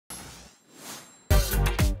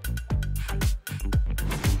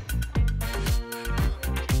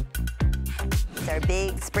our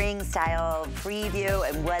big spring style preview,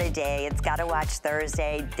 and what a day. It's Gotta Watch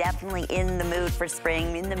Thursday. Definitely in the mood for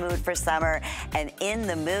spring, in the mood for summer, and in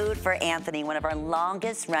the mood for Antthony, one of our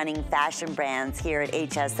longest running fashion brands here at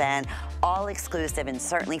HSN. All exclusive and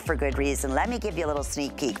certainly for good reason. Let me give you a little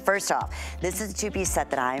sneak peek. First off, this is a two-piece set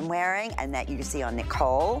that I'm wearing and that you can see on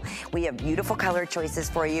Nicole. We have beautiful color choices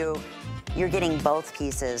for you. You're getting both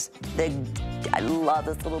pieces. I love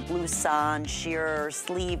this little blue sun sheer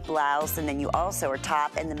sleeve blouse, and then you also are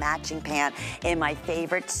top and the matching pant in my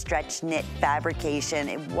favorite stretch knit fabrication.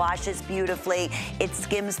 It washes beautifully, it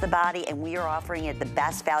skims the body, and we are offering it the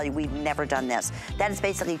best value. We've never done this. That is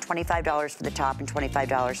basically $25 for the top and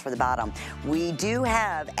 $25 for the bottom. We do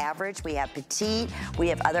have average, we have petite, we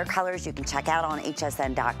have other colors you can check out on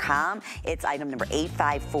hsn.com. It's item number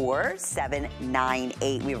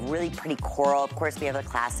 854798. We have really pretty coral. Of course, we have the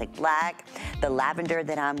classic black, the lavender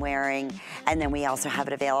that I'm wearing, and then we also have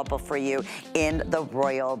it available for you in the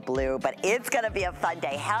royal blue. But it's gonna be a fun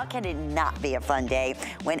day. How can it not be a fun day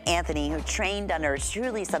when Antthony, who trained under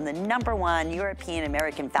truly some of the #1 European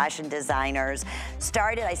American fashion designers,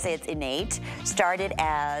 started, I say it's innate, started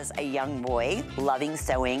as a young boy, loving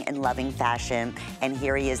sewing and loving fashion, and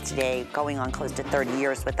here he is today, going on close to 30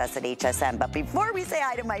 years with us at HSN. But before we say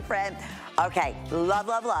hi to my friend, okay, love,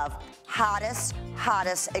 love, love. Hottest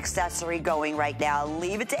accessory going right now.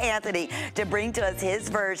 Leave it to Antthony to bring to us his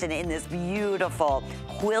version in this beautiful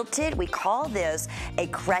quilted, we call this a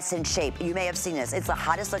crescent shape. You may have seen this. It's the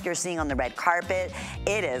hottest look you're seeing on the red carpet.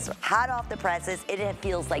 It is hot off the presses. It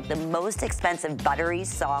feels like the most expensive buttery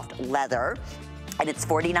soft leather. And it's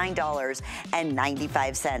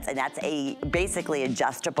 $49.95, and that's a basically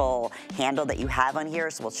adjustable handle that you have on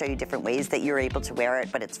here, so we'll show you different ways that you're able to wear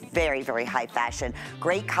it, but it's very, very high fashion.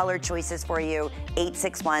 Great color choices for you,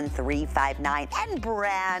 861359, and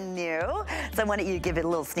brand new. So I wanted you to give it a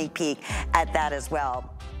little sneak peek at that as well.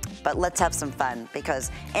 But let's have some fun,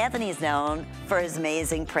 because Antthony is known for his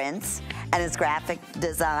amazing prints and his graphic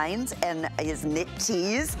designs and his knit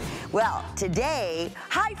tees. Well, today,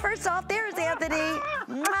 hi, first off, there's Antthony.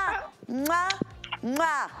 Mwah, mwah,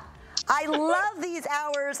 mwah. I love these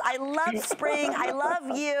hours. I love spring. I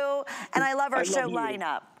love you. And I love our show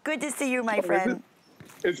lineup. Good to see you, my friend.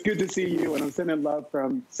 It's good to see you. And I'm sending love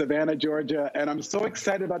from Savannah, Georgia. And I'm so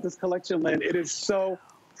excited about this collection, Lynn. It is so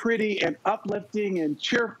pretty and uplifting and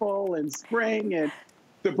cheerful and spring, and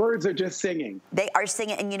the birds are just singing. They are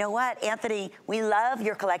singing. And you know what, Antthony, we love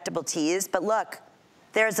your collectible tees, but look,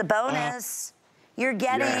 there's a bonus. You're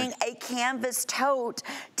getting a canvas tote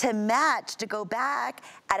to match, to go back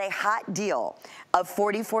at a hot deal of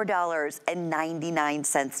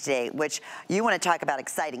 $44.99 today, which you want to talk about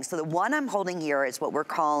exciting. So the one I'm holding here is what we're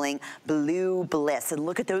calling Blue Bliss. And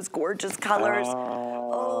look at those gorgeous colors.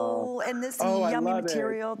 Oh, and this yummy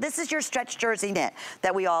material. This is your stretch jersey knit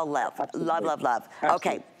that we all love. Absolutely. Love, love, love.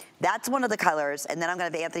 Absolutely. Okay. That's one of the colors, and then I'm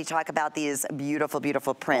going to have Antthony talk about these beautiful,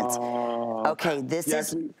 beautiful prints. Okay, this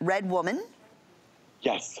is Red Woman.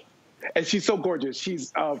 Yes. And she's so gorgeous.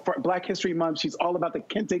 She's for Black History Month. She's all about the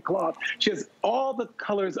kente cloth. She has all the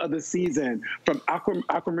colors of the season, from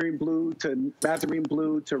aquamarine blue to mazarine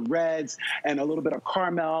blue to reds and a little bit of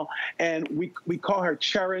caramel. And we call her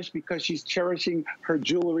Cherish because she's cherishing her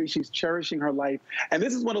jewelry. She's cherishing her life. And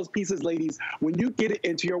this is one of those pieces, ladies, when you get it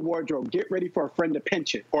into your wardrobe, get ready for a friend to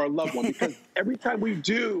pinch it or a loved one, because every time we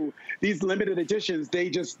do these limited editions,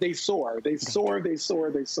 they soar. They soar, they soar,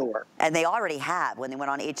 they soar. And they already have when they went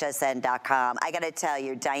on HSN. I got to tell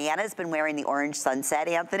you, Diana's been wearing the orange sunset,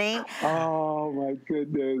 Antthony. Oh, my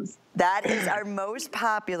goodness. That is our most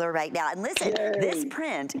popular right now. And listen, this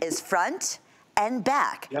print is front and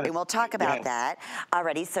back, and we'll talk about that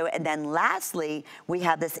already. So, and then lastly, we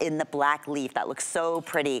have this in the black leaf that looks so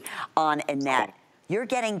pretty on Annette. You're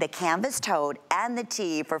getting the canvas tote and the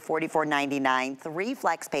tee for $44.99, 3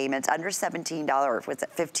 flex payments under $17, or was it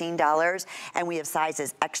 $15? And we have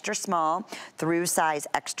sizes extra small through size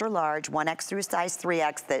extra large, 1X through size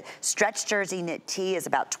 3X. The stretch jersey knit tee is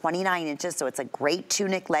about 29 inches, so it's a great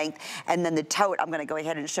tunic length. And then the tote, I'm gonna go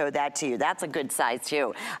ahead and show that to you. That's a good size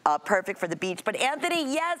too. Perfect for the beach. But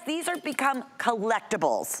Antthony, yes, these are become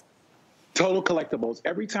collectibles. Total collectibles.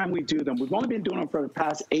 Every time we do them, we've only been doing them for the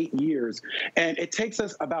past 8 years, and it takes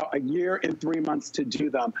us about a year and 3 months to do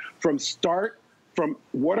them, from start from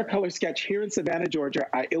watercolor sketch here in Savannah, Georgia.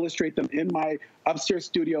 I illustrate them in my upstairs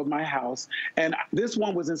studio of my house. And this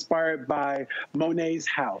one was inspired by Monet's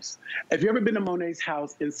house. If you've ever been to Monet's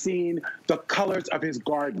house and seen the colors of his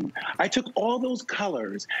garden, I took all those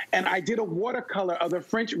colors and I did a watercolor of the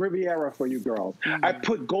French Riviera for you girls. I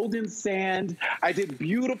put golden sand. I did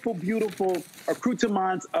beautiful, beautiful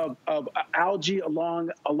accoutrements of algae along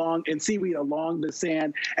and seaweed along the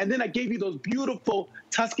sand. And then I gave you those beautiful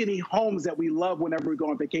Tuscany homes that we love whenever we go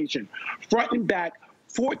on vacation. Front and back,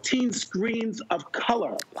 14 screens of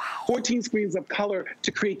color. Wow. 14 screens of color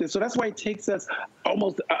to create this. So that's why it takes us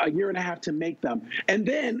almost a year and a half to make them. And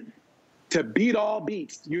then to beat all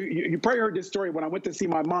beats, you probably heard this story. When I went to see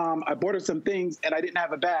my mom, I bought her some things and I didn't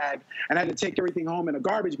have a bag and I had to take everything home in a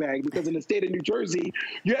garbage bag because in the state of New Jersey,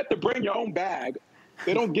 you have to bring your own bag.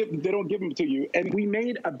 They don't give them to you. And we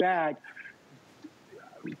made a bag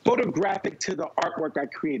photographic to the artwork I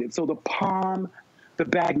created. So the palm, the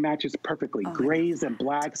bag matches perfectly. Grays and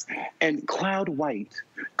blacks and cloud white.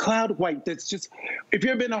 Cloud white, that's just, if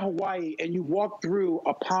you've ever been to Hawaii and you walk through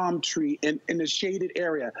a palm tree in a shaded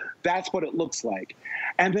area, that's what it looks like.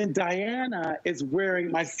 And then Diana is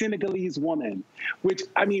wearing my Senegalese woman, which,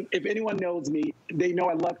 I mean, if anyone knows me, they know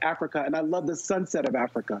I love Africa and I love the sunset of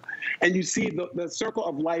Africa. And you see the circle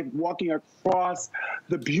of life walking across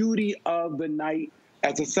the beauty of the night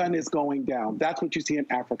as the sun is going down. That's what you see in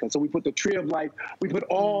Africa. So we put the tree of life, we put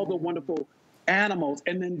all the wonderful animals,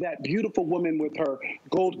 and then that beautiful woman with her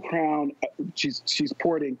gold crown, she's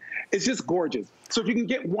porting. It's just gorgeous. So if you can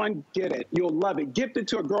get one, get it. You'll love it. Gift it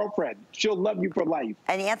to a girlfriend. She'll love you for life.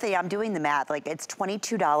 And Anthony, I'm doing the math. Like, it's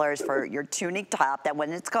 $22 for your tunic top that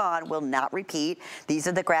when it's gone will not repeat. These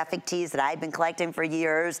are the graphic tees that I've been collecting for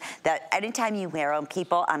years that anytime you wear them,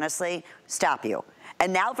 people honestly stop you.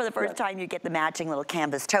 And now for the first time, you get the matching little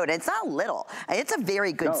canvas tote. It's not little. It's a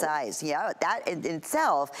very good size. Yeah, that in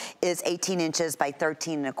itself is 18 inches by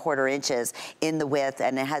 13¼ inches in the width,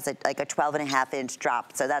 and it has like a 12.5-inch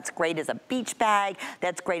drop. So that's great as a beach bag.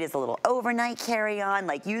 That's great as a little overnight carry-on.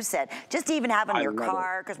 Like you said, just even have them in your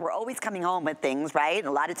car, because we're always coming home with things, right? And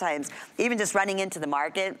a lot of times, even just running into the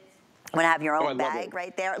market, want to have your own bag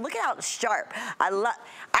right there. Look at how sharp. I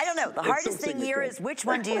don't know. The hardest thing here is which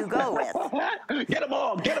one do you go with? Get them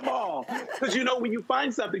all. Get them all. Because, you know, when you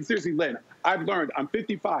find something, seriously, Lynn, I've learned, I'm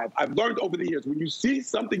 55. I've learned over the years, when you see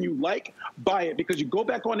something you like, buy it. Because you go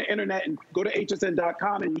back on the internet and go to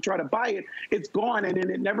hsn.com and you try to buy it, it's gone and then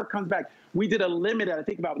it never comes back. We did a limit at, I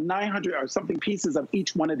think, about 900 or something pieces of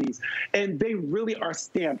each one of these. And they really are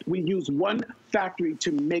stamped. We use one factory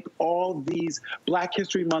to make all these Black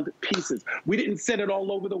History Month pieces. We didn't send it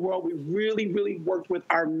all over the world. We really, really worked with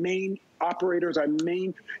our main operators, our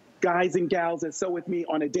main guys and gals that sew with me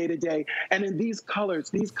on a day-to-day. And in these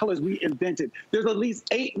colors we invented. There's at least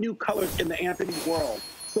 8 new colors in the Antthony world.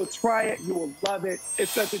 So try it, you will love it.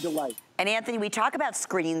 It's such a delight. And Anthony, we talk about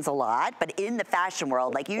screens a lot, but in the fashion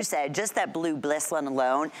world, like you said, just that blue bliss one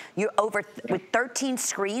alone, you're over with 13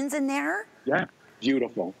 screens in there? Yeah,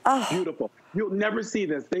 beautiful, beautiful. You'll never see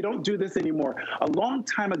this. They don't do this anymore. A long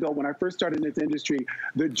time ago, when I first started in this industry,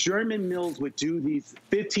 the German mills would do these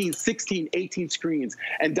 15, 16, 18 screens.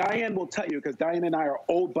 And Diane will tell you, because Diane and I are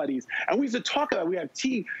old buddies, and we used to talk about, we have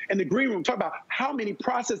tea in the green room, talk about how many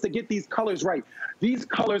process to get these colors right. These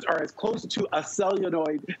colors are as close to a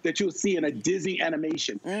celluloid that you'll see in a Disney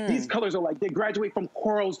animation. These colors are like, they graduate from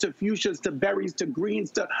corals to fuchsias to berries to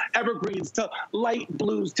greens to evergreens to light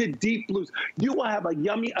blues to deep blues. You will have a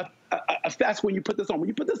yummy fest when you put this on. When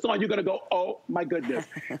you put this on, you're going to go, oh, my goodness.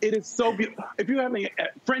 It is so beautiful. If you're having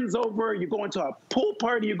friends over, you're going to a pool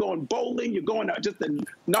party, you're going bowling, you're going to just a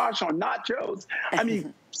nosh on nachos. I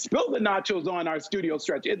mean, spill the nachos on our studio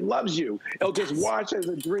stretch. It loves you. It'll just wash as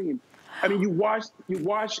a dream. I mean, you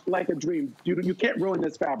wash like a dream. You can't ruin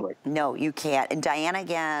this fabric. No, you can't. And Diana,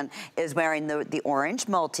 again, is wearing the orange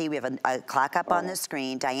multi. We have a clock up on the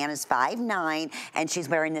screen. Diana's 5'9", and she's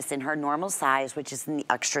wearing this in her normal size, which is in the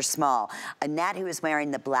extra small. Annette, who is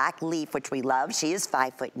wearing the black leaf, which we love, she is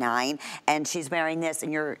 5'9", and she's wearing this,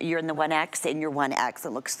 and you're in the 1X and your 1X.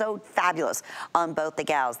 It looks so fabulous on both the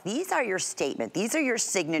gals. These are your statement. These are your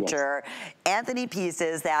signature Antthony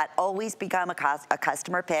pieces that always become a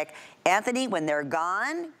customer pick. Anthony, when they're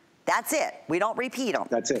gone, that's it. We don't repeat them.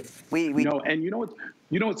 That's it. And you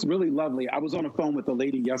know what's really lovely? I was on the phone with a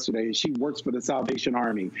lady yesterday, and she works for the Salvation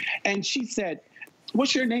Army. And she said,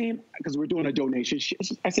 what's your name? Because we're doing a donation.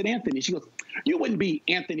 I said, Anthony. She goes, you wouldn't be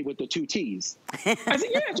Anthony with the 2 T's. I said,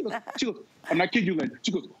 yeah. She goes, I'm not kidding you, Lynn.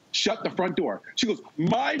 She goes, shut the front door. She goes,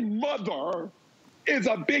 my mother is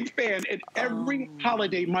a big fan. And every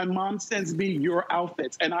holiday, my mom sends me your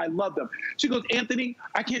outfits, and I love them. She goes, Anthony,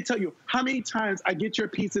 I can't tell you how many times I get your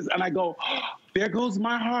pieces, and I go, oh, there goes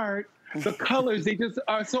my heart. The colors, they just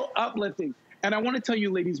are so uplifting. And I want to tell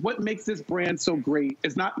you, ladies, what makes this brand so great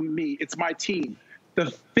is not me, it's my team.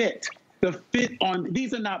 The fit on,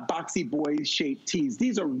 these are not boxy boy shaped tees.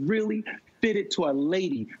 These are really fitted to a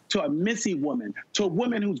lady, to a missy woman, to a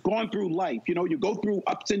woman who's gone through life. You know, you go through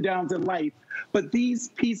ups and downs in life, but these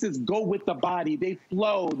pieces go with the body. They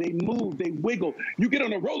flow, they move, they wiggle. You get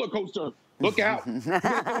on a roller coaster, look out. It's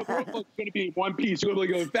going to be one piece. You're going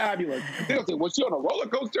to go fabulous. They'll say, was she on a roller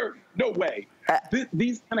coaster? No way.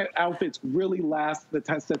 These kind of outfits really last the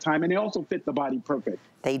test of time, and they also fit the body perfect.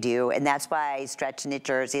 They do, and that's why Stretch Knit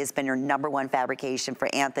Jersey has been your #1 fabrication for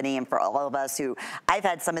Anthony and for all of us who, I've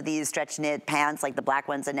had some of these stretch knit pants, like the black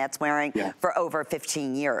ones Annette's wearing, for over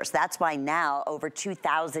 15 years. That's why now over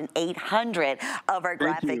 2,800 of our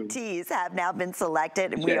graphic tees have now been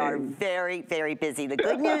selected, and we are very, very busy. The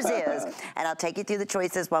good news is, and I'll take you through the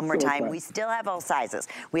choices one more time, we still have all sizes.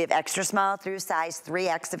 We have extra small through size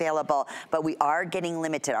 3X available, but we are getting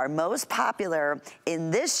limited. Our most popular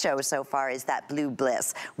in this show so far is that Blue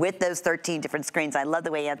Bliss with those 13 different screens. I love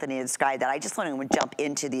the way Anthony described that. I just want to jump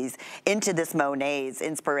into this Monet's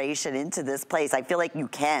inspiration, into this place. I feel like you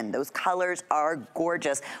can. Those colors are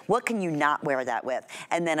gorgeous. What can you not wear that with?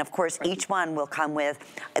 And then of course each one will come with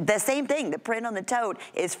the same thing. The print on the tote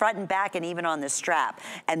is front and back and even on the strap.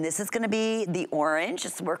 And this is going to be the orange.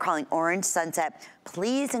 We're calling Orange Sunset.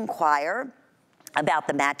 Please inquire about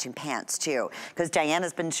the matching pants too, because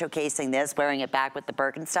Diana's been showcasing this, wearing it back with the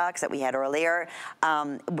Birkenstocks that we had earlier,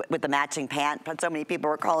 with the matching pant. But so many people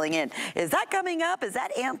were calling in, is that coming up? Is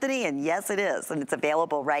that Anthony? And yes, it is, and it's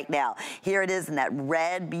available right now. Here it is in that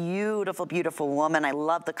red, beautiful, beautiful woman. I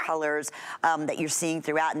love the colors that you're seeing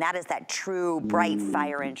throughout, and that is that true bright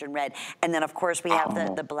fire engine red. And then of course we have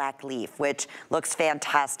the black leaf, which looks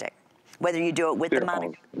fantastic. Whether you do it with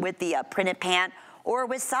the printed pant, or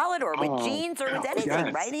with solid, or with jeans, or with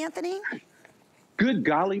anything, right, Anthony? Good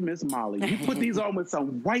golly, Miss Molly. You put these on with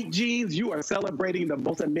some white jeans, you are celebrating the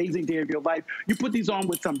most amazing day of your life. You put these on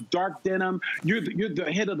with some dark denim, you're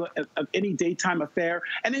the head of any daytime affair.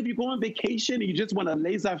 And if you go on vacation and you just want a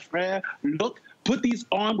laissez-faire look, put these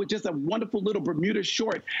on with just a wonderful little Bermuda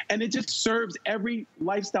short, and it just serves every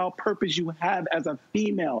lifestyle purpose you have as a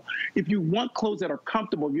female. If you want clothes that are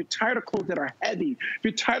comfortable, if you're tired of clothes that are heavy, if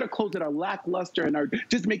you're tired of clothes that are lackluster and are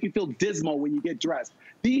just make you feel dismal when you get dressed,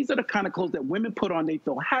 these are the kind of clothes that women put on. They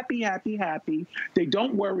feel happy, happy, happy. They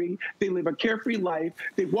don't worry. They live a carefree life.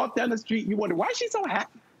 They walk down the street, you wonder, why is she so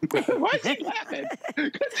happy? Why is she laughing?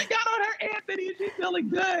 Because she got on her Anthony and she's feeling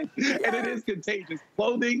good. And it is contagious.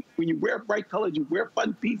 Clothing, when you wear bright colors, you wear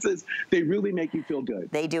fun pieces, they really make you feel good.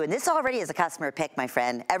 They do. And this already is a customer pick, my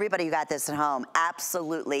friend. Everybody who got this at home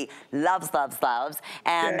absolutely loves, loves, loves.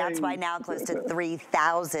 And that's why now close to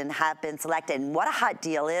 3,000 have been selected. And what a hot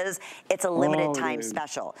deal is, it's a limited time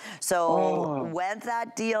special. So when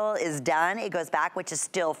that deal is done, it goes back, which is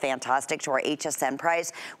still fantastic, to our HSN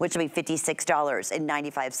price, which will be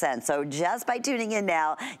 $56.95. So just by tuning in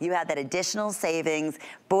now, you have that additional savings.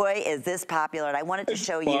 Boy, is this popular. And I wanted to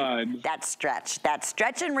show you that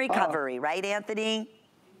stretch and recovery, right, Anthony?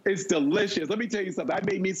 It's delicious. Let me tell you something. I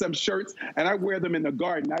made me some shirts, and I wear them in the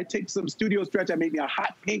garden. I take some studio stretch. I made me a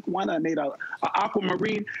hot pink one. I made a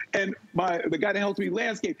aquamarine. And the guy that helps me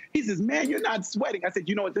landscape, he says, man, you're not sweating. I said,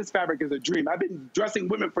 you know what? This fabric is a dream. I've been dressing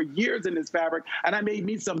women for years in this fabric, and I made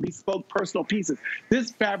me some bespoke personal pieces. This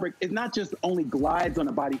fabric is not just only glides on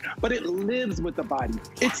the body, but it lives with the body.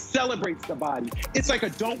 It celebrates the body. It's like a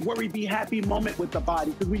don't worry, be happy moment with the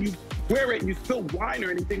body. Because when you wear it and you spill wine or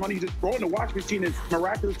anything on it, you just throw it in the wash machine, it's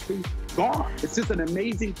miraculous. Gone. It's just an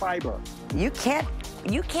amazing fiber. You can't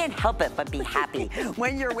help it but be happy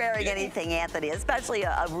when you're wearing anything, Anthony, especially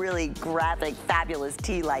a really graphic, fabulous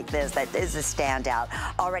tee like this that is a standout.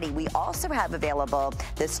 Already, we also have available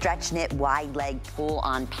the stretch knit wide leg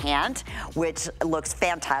pull-on pant, which looks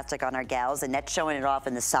fantastic on our gals, and that's showing it off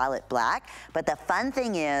in the solid black. But the fun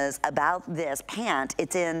thing is about this pant,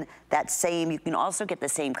 it's in that same, you can also get the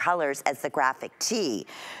same colors as the graphic tee.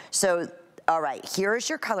 So, all right, here's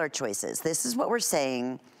your color choices. This is what we're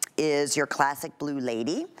saying is your classic blue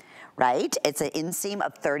lady, right? It's an inseam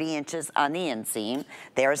of 30 inches on the inseam.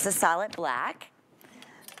 There's the solid black.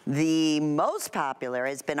 The most popular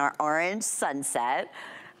has been our orange sunset.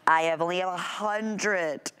 I have only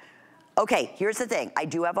 100. Okay, here's the thing. I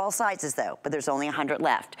do have all sizes though, but there's only 100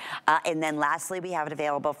 left. And then lastly, we have it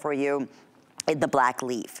available for you in the black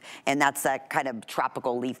leaf. And that's that kind of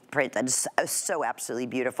tropical leaf print that is so absolutely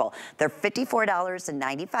beautiful. They're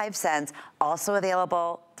 $54.95, also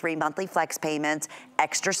available 3 monthly flex payments,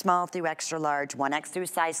 extra small through extra large, 1X through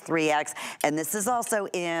size 3X. And this is also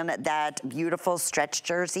in that beautiful stretch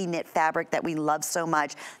jersey knit fabric that we love so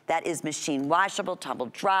much. That is machine washable, tumble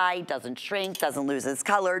dry, doesn't shrink, doesn't lose its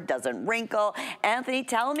color, doesn't wrinkle. Anthony,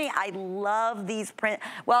 tell me, I love these print.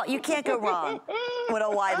 Well, you can't go wrong with a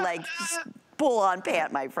wide leg pull-on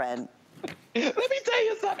pant, my friend. Let me tell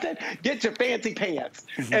you something. Get your fancy pants.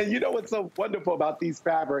 And you know what's so wonderful about these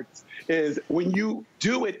fabrics is when you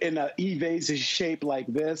do it in an evasive shape like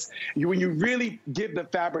this, when you really give the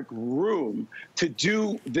fabric room to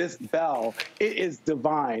do this bell, it is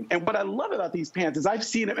divine. And what I love about these pants is I've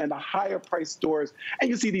seen them in the higher price stores, and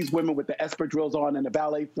you see these women with the espadrilles on and the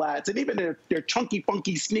ballet flats, and even their chunky,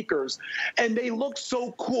 funky sneakers, and they look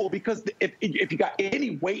so cool because if you got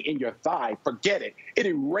any weight in your thigh, forget it. It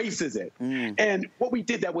erases it. And what we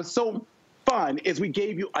did that was so fun is we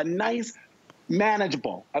gave you a nice,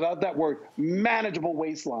 manageable, I love that word, manageable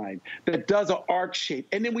waistline that does an arc shape.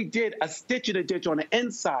 And then we did a stitch and a ditch on the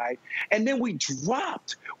inside. And then we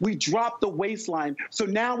dropped the waistline. So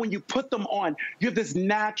now when you put them on, you have this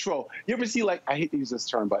natural, you ever see, like, I hate to use this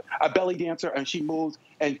term, but a belly dancer and she moves,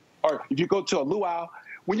 or if you go to a luau,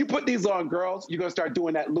 when you put these on, girls, you're going to start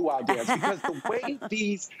doing that luau dance because the way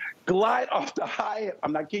these glide off the high,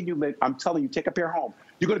 I'm not kidding you, Lynn, I'm telling you, take a pair home.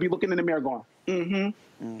 You're going to be looking in the mirror going,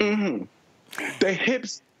 The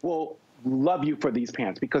hips will love you for these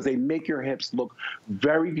pants because they make your hips look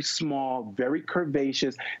very small, very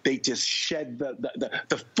curvaceous. They just shed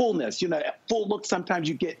the fullness, you know, that full look sometimes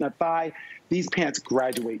you get in a thigh. These pants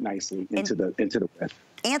graduate nicely into the width.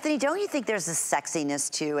 Anthony, don't you think there's a sexiness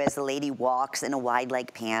too as the lady walks in a wide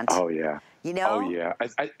leg pant? Oh yeah. You know? Oh yeah,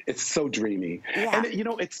 it's so dreamy. Yeah. And you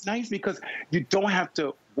know, it's nice because you don't have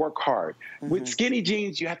to work hard. With skinny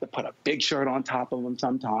jeans, you have to put a big shirt on top of them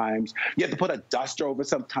sometimes. You have to put a duster over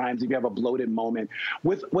sometimes if you have a bloated moment.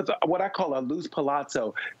 With what I call a loose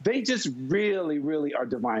palazzo, they just really, really are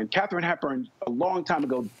divine. Katharine Hepburn, a long time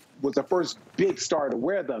ago, was the first big star to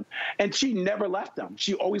wear them. And she never left them.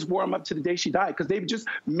 She always wore them up to the day she died because they've just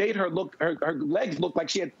made her look, her legs look like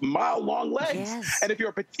she had mile-long legs. Yes. And if you're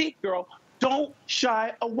a petite girl, don't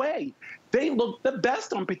shy away. They look the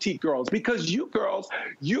best on petite girls because you girls,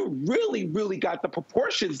 you really, really got the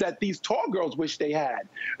proportions that these tall girls wish they had.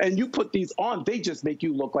 And you put these on, they just make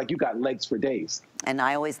you look like you got legs for days. And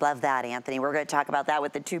I always love that, Anthony. We're going to talk about that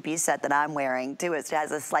with the two-piece set that I'm wearing, too. It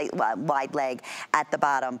has a slight wide leg at the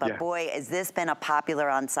bottom. But boy, has this been a popular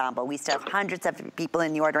ensemble. We still have hundreds of people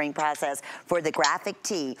in the ordering process for the graphic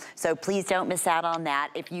tee. So please don't miss out on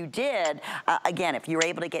that. If you did, again, if you were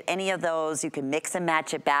able to get any of those, you can mix and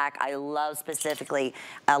match it back. I love specifically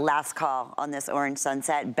last call on this orange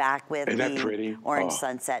sunset back with the orange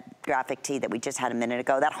sunset graphic tee that we just had a minute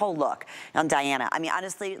ago. That whole look on Diana. I mean,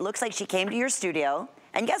 honestly, it looks like she came to your studio.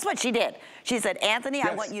 And guess what she did? She said, Anthony,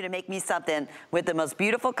 I want you to make me something with the most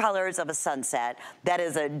beautiful colors of a sunset that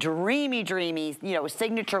is a dreamy, dreamy, you know,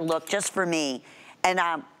 signature look just for me. And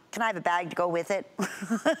can I have a bag to go with it?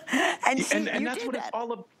 and that's what it's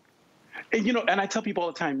all about. And, you know, and I tell people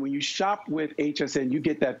all the time, when you shop with HSN, you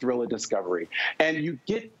get that thrill of discovery. And you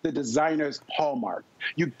get the designer's hallmark.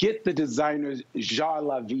 You get the designer's joie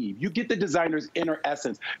la vie. You get the designer's inner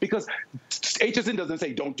essence. Because HSN doesn't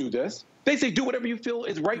say, don't do this. They say, do whatever you feel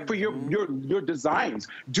is right for your designs.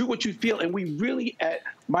 Do what you feel. And we really, at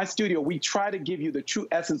my studio, we try to give you the true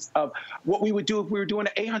essence of what we would do if we were doing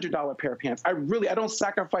an $800 pair of pants. I don't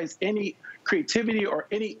sacrifice any creativity or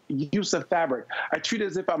any use of fabric. I treat it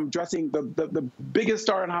as if I'm dressing the biggest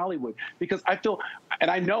star in Hollywood because I feel,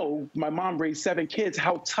 and I know my mom raised 7 kids,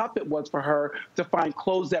 how tough it was for her to find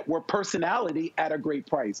clothes that were personality at a great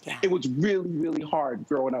price. Yeah. It was really, really hard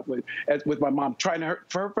growing up with my mom, trying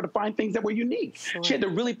for her to find things that were unique. Sure. She had to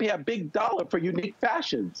really pay a big dollar for unique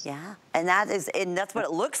fashions. Yeah, and that's what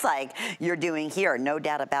it looks like you're doing here, no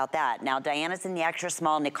doubt about that. Now, Diana's in the extra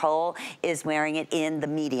small. Nicole is wearing it in the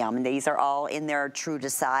medium, and these are all in their true to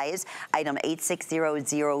size. Item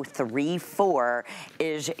 860034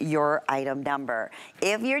 is your item number.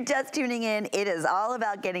 If you're just tuning in, it is all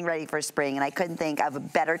about getting ready for spring, and I couldn't think of a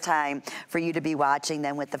better time for you to be watching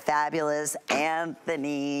than with the fabulous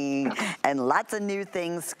Anthony, and lots of new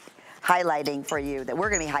things highlighting for you that we're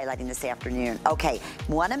going to be highlighting this afternoon. Okay,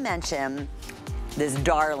 want to mention this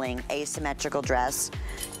darling asymmetrical dress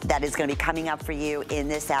that is going to be coming up for you in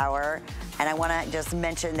this hour. And I want to just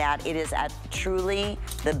mention that it is at truly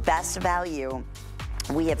the best value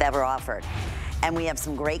we have ever offered. And we have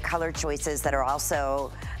some great color choices that are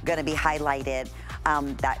also going to be highlighted.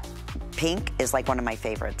 That pink is like one of my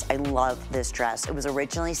favorites. I love this dress. It was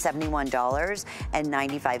originally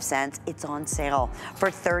 $71.95. It's on sale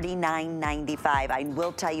for $39.95. I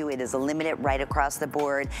will tell you, it is a limited right across the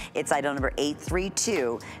board. It's item number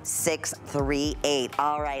 832638.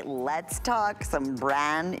 All right, let's talk some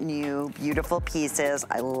brand new, beautiful pieces.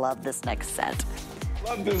 I love this next set.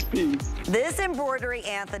 Love this piece. This embroidery,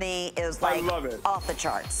 Anthony, is like off the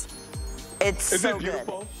charts. It's so good.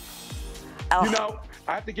 Beautiful? Oh. You know,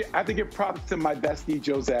 I have to give props to my bestie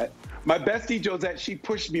Josette. My bestie Josette, she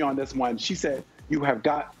pushed me on this one. She said, "You have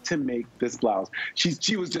got to make this blouse."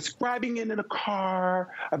 She was describing it in a car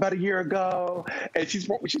about a year ago, and she's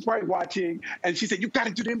probably watching, and she said, "You got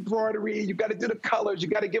to do the embroidery, you got to do the colors, you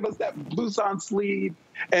got to give us that blouson sleeve."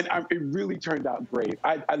 And it really turned out great.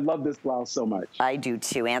 I love this blouse so much. I do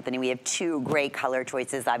too, Anthony. We have two great color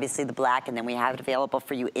choices. Obviously the black, and then we have it available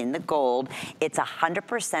for you in the gold. It's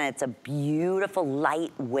 100%. It's a beautiful,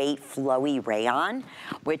 lightweight, flowy rayon,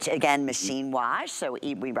 which again, machine wash. So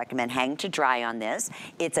we recommend hang to dry on this.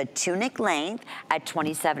 It's a tunic length at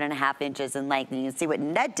 27.5 inches in length. And you can see what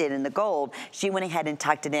Ned did in the gold. She went ahead and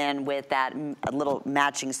tucked it in with that little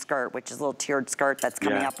matching skirt, which is a little tiered skirt that's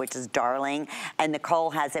coming up, which is darling. And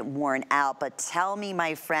Nicole has it worn out. But tell me,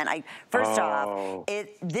 my friend, first off,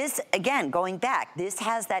 this, again, going back, this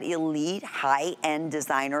has that elite high-end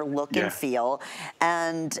designer look and feel.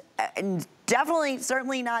 And definitely,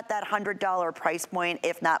 certainly not that $100 price point,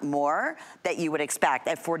 if not more, that you would expect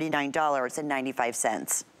at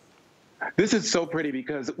 $49.95. This is so pretty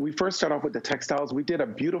because we first start off with the textiles. We did a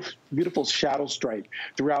beautiful, beautiful shadow stripe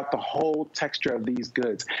throughout the whole texture of these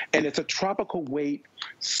goods. And it's a tropical weight,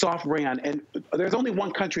 soft rayon. And there's only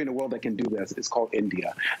one country in the world that can do this. It's called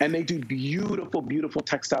India. And they do beautiful, beautiful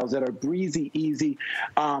textiles that are breezy, easy.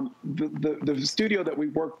 The studio that we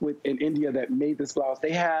worked with in India that made this blouse,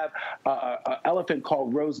 they have an elephant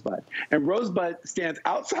called Rosebud. And Rosebud stands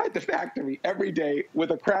outside the factory every day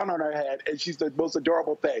with a crown on her head, and she's the most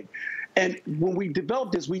adorable thing. And when we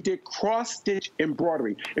developed this, we did cross-stitch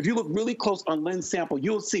embroidery. If you look really close on Lynn's sample,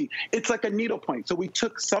 you'll see it's like a needlepoint. So we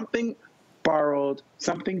took something borrowed,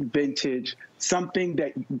 something vintage, something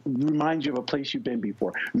that reminds you of a place you've been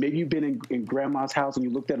before. Maybe you've been in grandma's house and you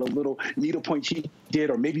looked at a little needlepoint she did,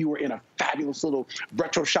 or maybe you were in a fabulous little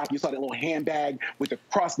retro shop. You saw that little handbag with the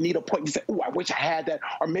cross needlepoint. You said, "Oh, I wish I had that."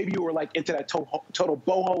 Or maybe you were like into that total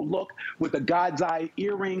boho look with the God's eye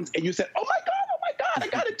earrings, and you said, "Oh my God, I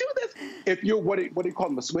gotta do this." If you're what do you call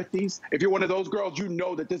them, the Swifties? If you're one of those girls, you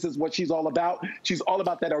know that this is what she's all about. She's all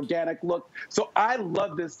about that organic look. So I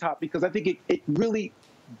love this top because I think it really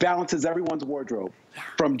balances everyone's wardrobe.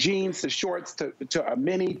 From jeans to shorts to a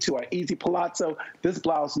mini to an easy palazzo. This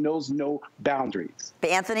blouse knows no boundaries.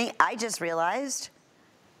 But Anthony, I just realized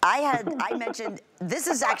I mentioned this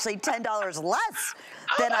is actually $10 less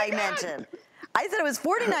than I mentioned. I said it was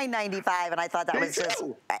 $49.95, and I thought that was just,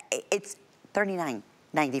 it's $39.95.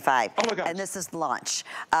 Oh my gosh. And this is launch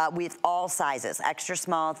with all sizes, extra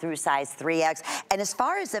small through size 3X. And as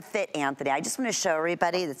far as the fit, Anthony, I just want to show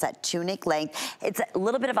everybody that's that tunic length. It's a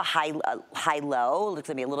little bit of a high-low. Looks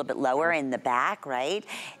to be a little bit lower in the back, right?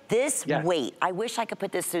 This weight, I wish I could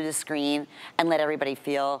put this through the screen and let everybody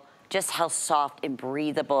feel just how soft and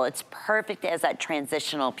breathable. It's perfect as that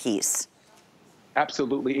transitional piece.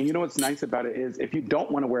 Absolutely. And you know what's nice about it is if you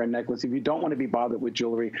don't want to wear a necklace, if you don't want to be bothered with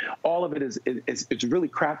jewelry, all of it is it's really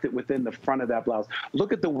crafted within the front of that blouse.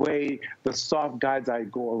 Look at the way the soft God's eye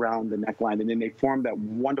go around the neckline, and then they form that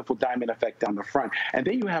wonderful diamond effect down the front. And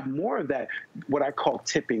then you have more of that, what I call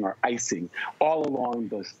tipping or icing, all along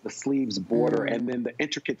the sleeves border, and then the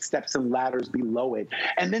intricate steps and ladders below it.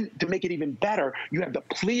 And then to make it even better, you have the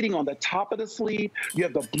pleating on the top of the sleeve, you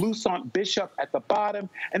have the blouson bishop at the bottom,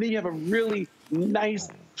 and then you have a really nice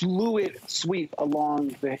fluid sweep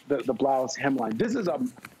along the blouse hemline. This is a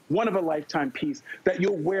one-of-a-lifetime piece that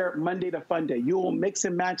you'll wear Monday to fun day. You'll mix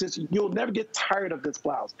and match this. You'll never get tired of this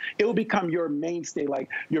blouse. It will become your mainstay, like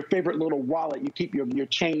your favorite little wallet you keep your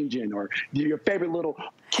change in, or your favorite little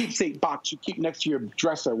keepsake box you keep next to your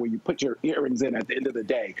dresser where you put your earrings in at the end of the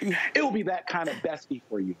day. It will be that kind of bestie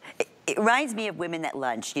for you. It reminds me of women at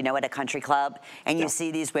lunch, you know, at a country club, and you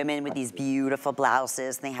see these women with these beautiful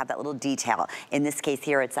blouses, and they have that little detail. In this case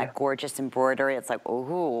here, it's that gorgeous embroidery. It's like,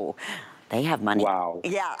 ooh. They have money. Wow.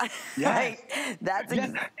 Yeah. Yes. Like, that's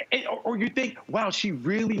yes. Or you think, wow, she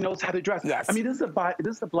really knows how to dress. Yes. I mean, this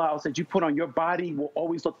is a blouse that you put on. Your body will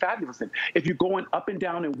always look fabulous in. If you're going up and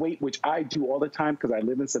down in weight, which I do all the time because I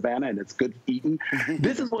live in Savannah and it's good eating,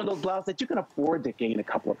 this is one of those blouses that you can afford to gain a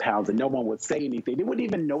couple of pounds and no one would say anything. They wouldn't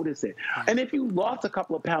even notice it. And if you lost a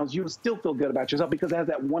couple of pounds, you would still feel good about yourself because it has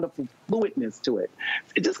that wonderful fluidness to it.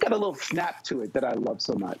 It just got a little snap to it that I love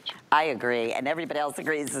so much. I agree, and everybody else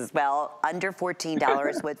agrees as well. Under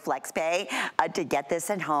 $14 with FlexPay to get this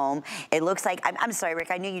at home. It looks like, I'm sorry,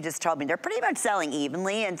 Rick, I knew you just told me, they're pretty much selling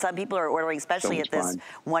evenly, and some people are ordering, especially at this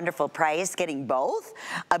wonderful price, getting both,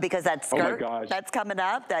 because that skirt that's coming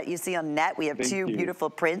up that you see on net, we have two beautiful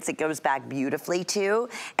prints. It goes back beautifully too,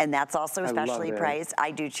 and that's also especially priced.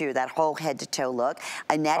 I do too, that whole head to toe look.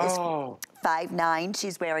 Annette is 5'9".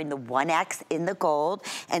 She's wearing the 1X in the gold,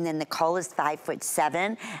 and then Nicole is 5'7",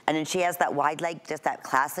 and then she has that wide leg, just that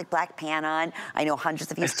classic black pant on. I know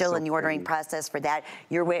hundreds of you still in the ordering process for that.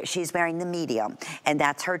 She's wearing the medium, and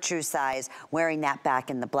that's her true size, wearing that back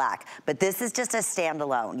in the black. But this is just a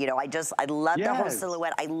standalone. You know, I love the whole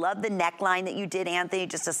silhouette. I love the neckline that you did, Anthony,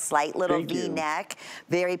 just a slight little V-neck,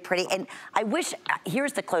 very pretty. And I wish,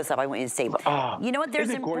 here's the close-up I want you to see. You know what, there's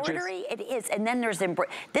embroidery, it is, and then there's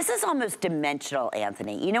embroidery. This is almost dimensional,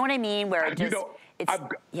 Anthony. You know what I mean? Where it just,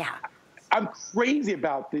 I'm crazy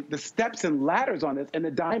about the steps and ladders on this and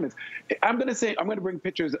the diamonds. I'm going to bring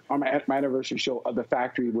pictures on my anniversary show of the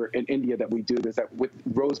factory where in India that we do this with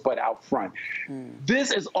Rosebud out front.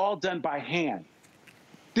 This is all done by hand.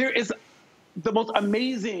 There is the most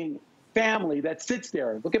amazing family that sits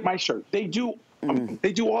there. Look at my shirt. They do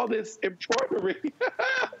all this embroidery.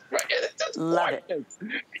 It's just love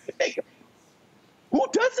it. Who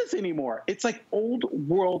does this anymore? It's like old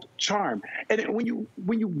world charm. And when you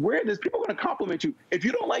wear this, people are going to compliment you. If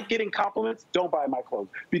you don't like getting compliments, don't buy my clothes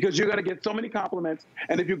because you're going to get so many compliments.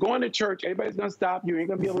 And if you're going to church, everybody's going to stop you. You ain't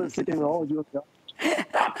going to be able to sit there and go,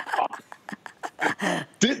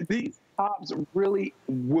 These tops really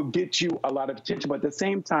will get you a lot of attention, but at the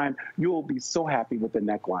same time, you will be so happy with the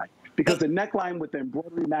neckline because the neckline with the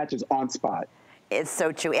embroidery match is on spot. It's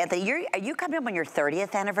so true. Anthony, are you coming up on your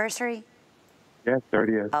 30th anniversary? Yeah,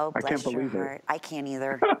 30th. Oh, I can't believe it. I can't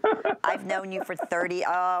either. I've known you for 30.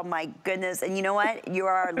 Oh, my goodness. And you know what? You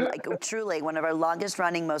are like truly one of our longest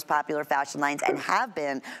running, most popular fashion lines and have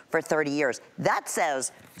been for 30 years. That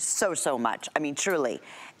says so much. I mean, truly.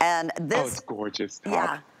 And this. It's gorgeous top.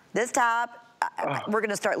 Yeah. This top, we're going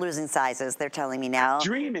to start losing sizes. They're telling me now.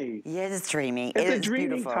 Dreamy. Yeah, it's dreamy. It's a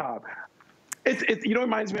dreamy top. You know, it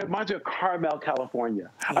reminds me of Carmel,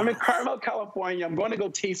 California. Yes. I'm in Carmel, California. I'm going to go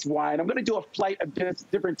taste wine. I'm going to do a flight of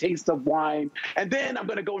different tastes of wine. And then I'm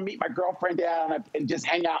going to go and meet my girlfriend down and just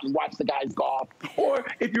hang out and watch the guys golf. Or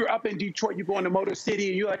if you're up in Detroit, you go into Motor City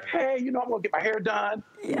and you're like, hey, you know, I'm going to get my hair done,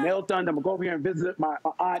 my nails done. I'm going to go over here and visit my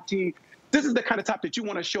auntie. This is the kind of top that you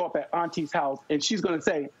want to show up at auntie's house. And she's going to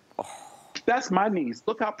say, that's my niece.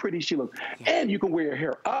 Look how pretty she looks. And you can wear your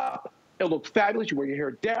hair up. It'll look fabulous. You wear your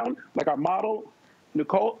hair down, like our model,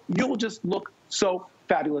 Nicole. You'll just look so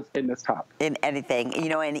fabulous in this top. In anything, you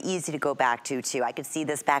know, and easy to go back to, too. I could see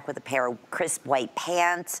this back with a pair of crisp white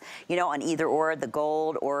pants, you know, on either or, the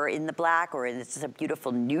gold or in the black, or it's just a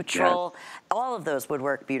beautiful neutral. Yes. All of those would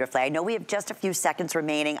work beautifully. I know we have just a few seconds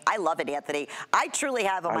remaining. I love it, Anthony. I truly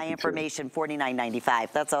have on my information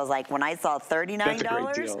 $49.95. That's what I was like, when I saw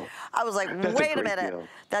 $39, I was like, wait a minute. Deal.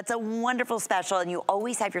 That's a wonderful special, and you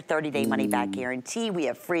always have your 30-day money-back guarantee. We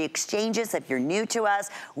have free exchanges if you're new to us.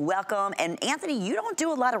 Welcome. And Anthony, you don't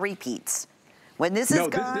do a lot of repeats. When this is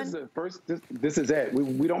gone. This is the first. This is it.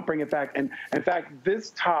 We don't bring it back. And in fact,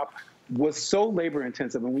 this top was so labor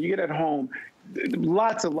intensive. And when you get at home,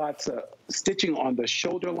 lots of stitching on the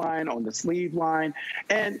shoulder line, on the sleeve line,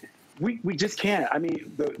 and we just can't. I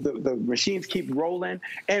mean, the machines keep rolling,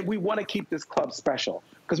 and we want to keep this club special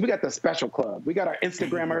because we got the special club. We got our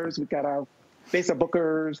Instagrammers, we got our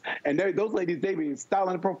Facebookers, and those ladies, they be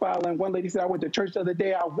styling and profiling. One lady said, I went to church the other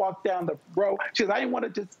day. I walked down the row. She said, I didn't want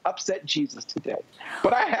to just upset Jesus today,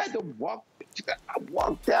 but I had to walk. She said, I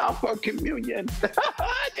walked down for communion. She said,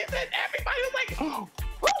 everybody was like, oh,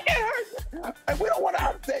 look at her. And we don't want to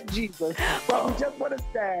upset Jesus, but we just want to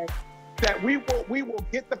say that we will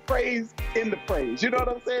get the praise in the praise. You know what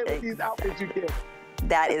I'm saying? With these outfits you get.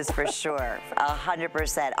 That is for sure,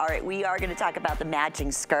 100%. All right, we are going to talk about the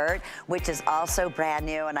matching skirt, which is also brand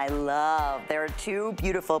new, and I love. There are two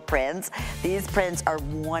beautiful prints. These prints are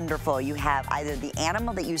wonderful. You have either the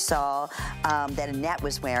animal that you saw that Annette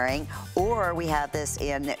was wearing, or we have this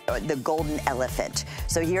in the golden elephant.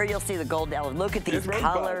 So here you'll see the golden elephant. Look at these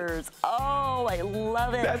colors. Oh, I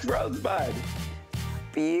love it. That's Rosebud.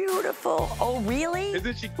 beautiful. Oh, really?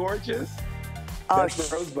 Isn't she gorgeous? Oh,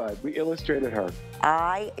 that's Rosebud. We illustrated her.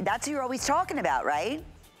 That's who you're always talking about, right?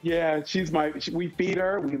 Yeah, we feed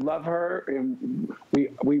her, we love her, and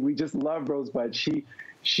we just love Rosebud. She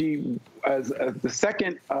as the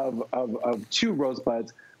second of two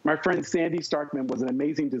Rosebuds. My friend Sandy Starkman was an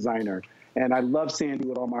amazing designer, and I love Sandy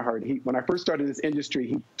with all my heart. When I first started this industry,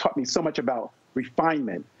 he taught me so much about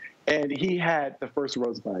refinement, and he had the first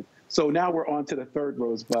Rosebud. So now we're on to the third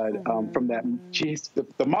Rosebud from that.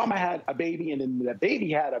 The mama had a baby, and then the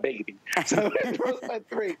baby had a baby. So it's Rosebud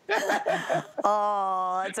 3.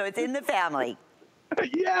 Oh, so it's in the family.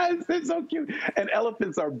 Yes, it's so cute. And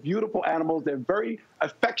elephants are beautiful animals. They're very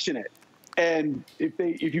affectionate. And if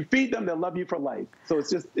you feed them, they'll love you for life. So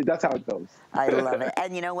that's how it goes. I love it.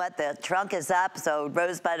 And you know what? The trunk is up, so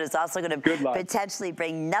Rosebud is also going to potentially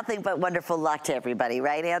bring nothing but wonderful luck to everybody,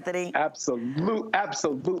 right, Anthony?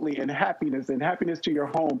 Absolutely, and happiness to your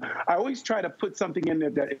home. I always try to put something in there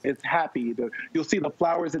that is happy. You'll see the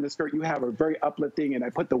flowers in the skirt you have are very uplifting, and I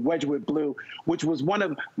put the Wedgwood blue, which was one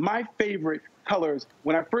of my favorite colors.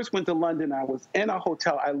 When I first went to London, I was in a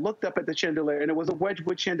hotel. I looked up at the chandelier, and it was a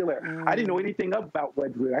Wedgwood chandelier. I didn't know anything about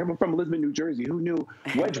Wedgwood. I'm from Lisbon, New Jersey. Who knew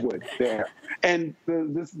Wedgwood there? And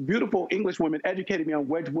this beautiful English woman educated me on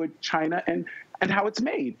Wedgwood china and how it's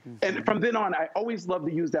made. And from then on, I always love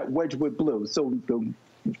to use that Wedgwood blue. So the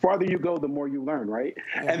farther you go, the more you learn, right?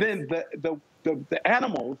 Yes. And then the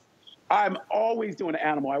animals, I'm always doing an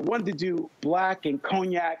animal. I wanted to do black and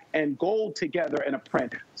cognac and gold together in a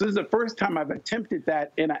print. So this is the first time I've attempted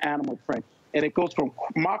that in an animal print. And it goes from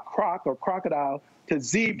mock croc or crocodile to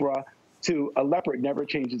zebra to a leopard never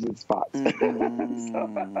changes its spots. So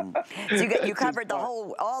you covered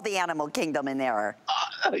all the animal kingdom in there.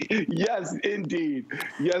 Yes, indeed.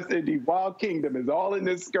 Yes, indeed. Wild Kingdom is all in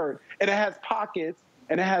this skirt. And it has pockets,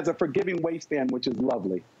 and it has a forgiving waistband, which is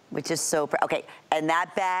lovely. Which is so, okay. And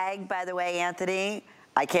that bag, by the way, Anthony,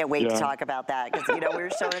 I can't wait to talk about that, because, you know, we were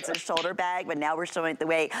showing it's a shoulder bag, but now we're showing it the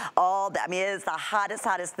way I mean, it is the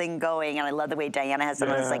hottest thing going, and I love the way Diana has it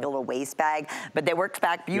on. It's like a little waist bag, but they worked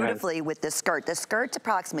back beautifully with the skirt. The skirt's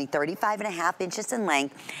approximately 35.5 inches in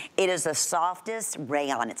length. It is the softest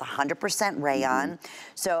rayon. It's 100% rayon.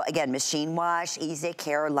 So again, machine wash, easy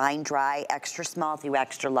care, line dry, extra small through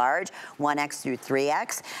extra large, 1X through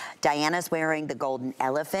 3X. Diana's wearing the golden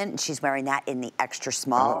elephant, and she's wearing that in the extra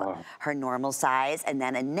small, her normal size, and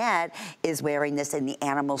then Annette is wearing this in the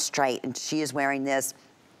animal stripe, and she is wearing this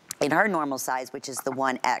in her normal size, which is the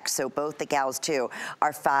 1X. So both the gals, too,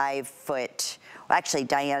 are 5 foot. Well, actually,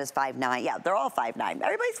 Diana's 5'9". Yeah, they're all 5'9".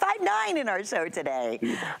 Everybody's 5'9" in our show today.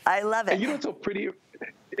 I love it. And you know what's so pretty?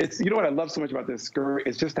 You know what I love so much about this skirt?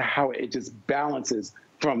 It's just how it just balances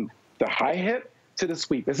from the high hip to the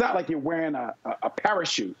sweep. It's not like you're wearing a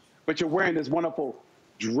parachute, but you're wearing this wonderful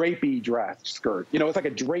drapey dress skirt. You know, it's like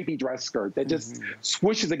a drapey dress skirt that just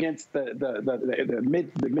swooshes against the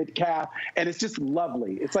mid calf, and it's just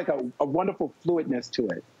lovely. It's like a wonderful fluidness to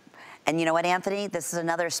it. And you know what, Anthony? This is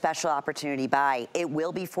another special opportunity buy. It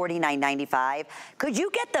will be $49.95. Could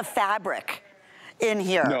you get the fabric in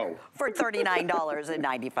here for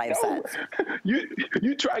 $39.95? No.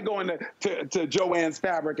 You try going to Joann's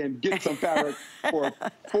Fabric and get some fabric for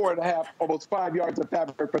 4.5, almost 5 yards of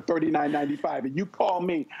fabric for $39.95, and you call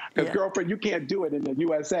me, because girlfriend, you can't do it in the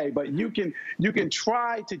USA, but you can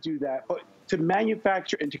try to do that. But to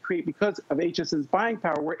manufacture and to create, because of HSN's buying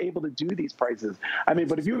power, we're able to do these prices. I mean,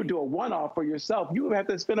 but if you would do a one-off for yourself, you would have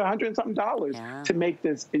to spend $100 and something to make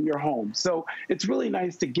this in your home. So it's really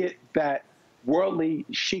nice to get that worldly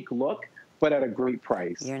chic look, but at a great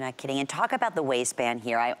price. You're not kidding. And talk about the waistband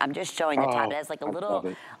here. I'm just showing the top. It has like a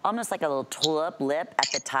little, almost like a little tulip lip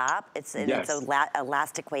at the top. It's an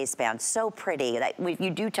elastic waistband. So pretty. If you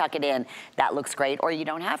do tuck it in, that looks great, or you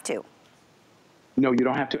don't have to. No, you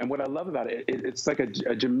don't have to. And what I love about it, it's like a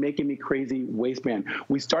Jamaican me crazy waistband.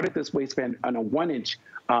 We started this waistband on a 1-inch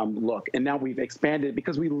look, and now we've expanded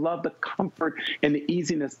because we love the comfort and the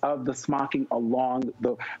easiness of the smocking along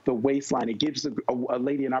the waistline. It gives a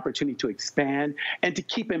lady an opportunity to expand and to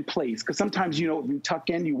keep in place. Because sometimes, you know, you tuck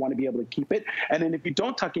in, you want to be able to keep it. And then if you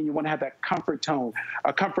don't tuck in, you want to have that comfort tone,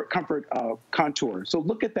 a comfort contour. So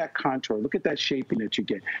look at that contour. Look at that shaping that you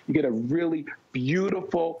get. You get a really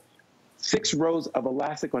beautiful 6 rows of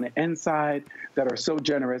elastic on the inside that are so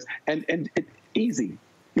generous and easy.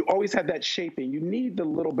 You always have that shaping. You need the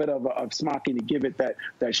little bit of smocking to give it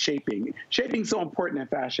that shaping. Shaping's so important in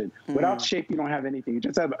fashion. Without shape, you don't have anything. You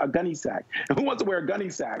just have a gunny sack. And who wants to wear a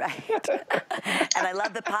gunny sack? Right. And I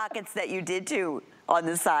love the pockets that you did too on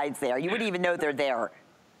the sides there. You wouldn't even know they're there.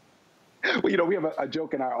 Well, you know, we have a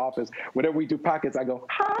joke in our office. Whenever we do pockets, I go,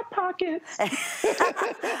 hot Pockets.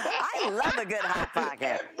 I love a good Hot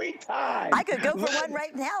Pocket. Every time. I could go for one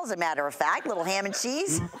right now, as a matter of fact. Little ham and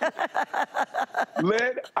cheese.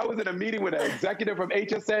 Lynn, I was in a meeting with an executive from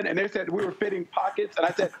HSN, and they said we were fitting pockets, and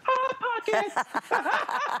I said, Hot Pockets.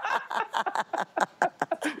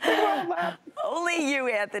 Only you,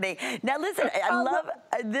 Anthony. Now listen, I love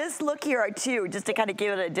this look here too, just to kind of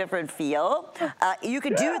give it a different feel. You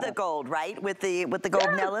could do the gold, right, with the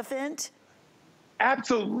golden elephant?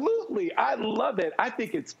 Absolutely. I love it. I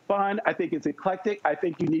think it's fun. I think it's eclectic. I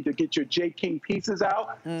think you need to get your J. King pieces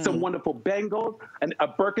out, some wonderful bangles, and a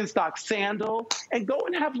Birkenstock sandal, and go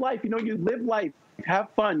and have life. You know, you live life, have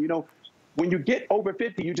fun. You know, when you get over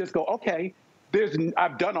 50, you just go, okay,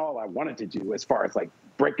 I've done all I wanted to do as far as like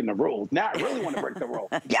breaking the rules. Now I really want to break the rules.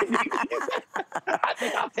 I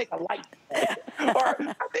think I'll take a light. Or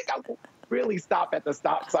I think I'll really stop at the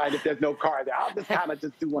stop sign if there's no car there. I'll just kind of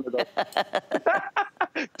just do one of those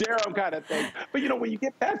Daryl kind of things. But you know, when you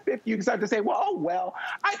get past 50, you start to say, well, oh, well,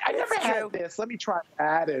 I never had this. Let me try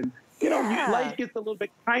that. And, you know, life gets a little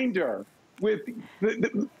bit kinder with,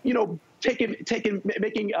 you know,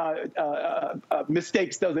 making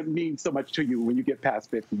mistakes doesn't mean so much to you when you get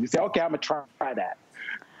past 50. You say, okay, I'm going to try that.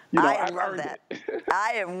 You know, I love that.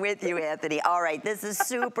 I am with you, Anthony. All right, this is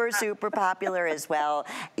super, super popular as well.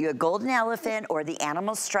 Your golden elephant or the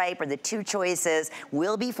animal stripe are the two choices.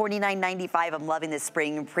 Will be $49.95. I'm loving this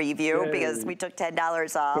spring preview because we took $10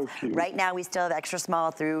 off. So right now, we still have extra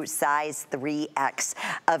small through size 3X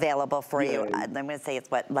available for you. I'm going to say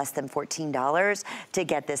it's, what, less than $14 to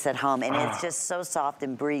get this at home. And it's just so soft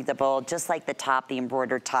and breathable, just like the top, the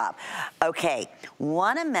embroidered top. Okay,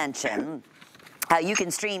 want to mention you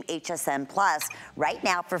can stream HSN Plus right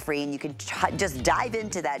now for free, and you can just dive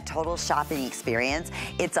into that total shopping experience.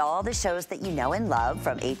 It's all the shows that you know and love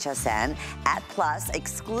from HSN at Plus,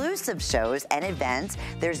 exclusive shows and events.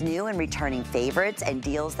 There's new and returning favorites and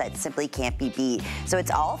deals that simply can't be beat. So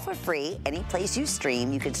it's all for free. Any place you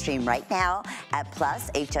stream, you can stream right now at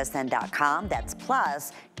plushsn.com. That's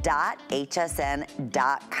plus.hsn.com.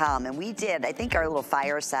 And we did, I think our little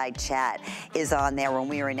fireside chat is on there when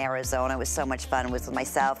we were in Arizona. It was so much fun. It was with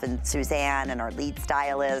myself and Suzanne and our lead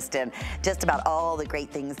stylist, and just about all the great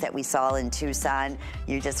things that we saw in Tucson.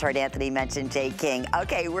 You just heard Anthony mention J. King.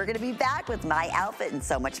 Okay, we're gonna be back with my outfit and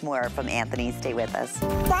so much more from Anthony. Stay with us.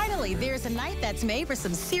 Finally, there's a night that's made for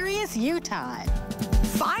some serious you time.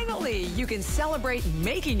 Finally, you can celebrate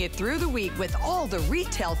making it through the week with all the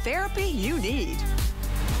retail therapy you need.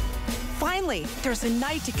 Finally, there's a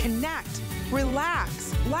night to connect,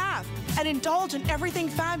 relax, laugh, and indulge in everything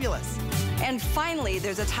fabulous. And finally,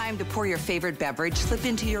 there's a time to pour your favorite beverage, slip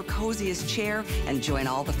into your coziest chair, and join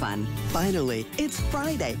all the fun. Finally, it's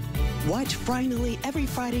Friday. Watch Finally every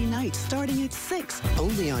Friday night starting at 6,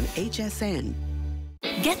 only on HSN.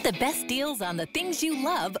 Get the best deals on the things you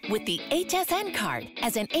love with the HSN card.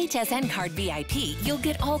 As an HSN card VIP, you'll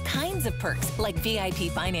get all kinds of perks, like VIP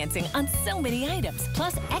financing on so many items,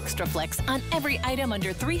 plus extra flex on every item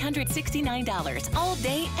under $369 all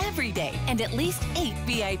day, every day, and at least 8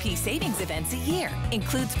 VIP savings events a year.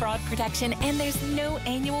 Includes fraud protection, and there's no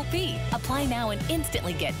annual fee. Apply now and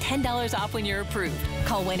instantly get $10 off when you're approved.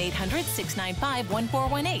 Call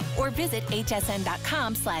 1-800-695-1418 or visit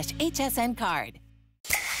hsn.com/HSN card.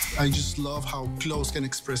 I just love how clothes can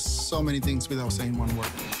express so many things without saying one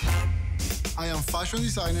word. I am fashion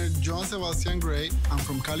designer Joan Sebastian Gray. I'm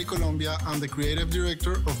from Cali, Colombia. I'm the creative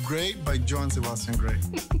director of Gray by Joan Sebastian Gray.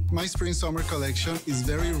 My spring-summer collection is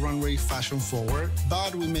very runway fashion forward,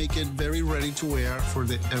 but we make it very ready to wear for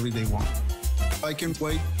the everyday one. I can't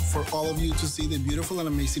wait for all of you to see the beautiful and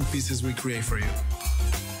amazing pieces we create for you.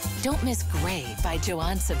 Don't miss Gray by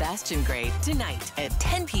Joan Sebastian Gray tonight at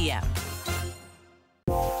 10 p.m.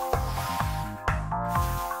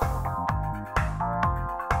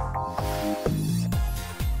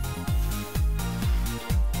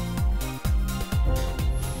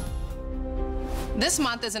 This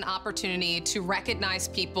month is an opportunity to recognize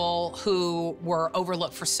people who were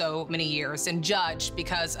overlooked for so many years and judged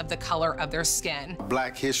because of the color of their skin.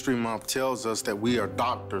 Black History Month tells us that we are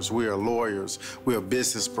doctors, we are lawyers, we are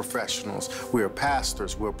business professionals, we are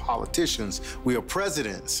pastors, we're politicians, we are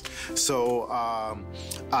presidents. So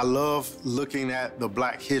I love looking at the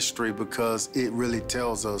Black history because it really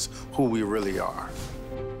tells us who we really are.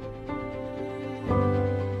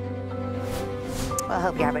 Well, I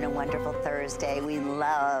hope you're having a wonderful Thursday. We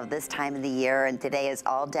love this time of the year, and today is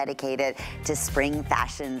all dedicated to spring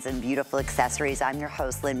fashions and beautiful accessories. I'm your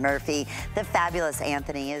host, Lynn Murphy. The fabulous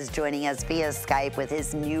Anthony is joining us via Skype with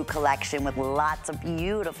his new collection with lots of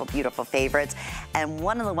beautiful, beautiful favorites. And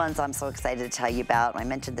one of the ones I'm so excited to tell you about, I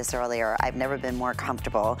mentioned this earlier, I've never been more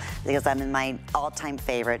comfortable because I'm in my all-time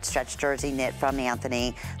favorite stretch jersey knit from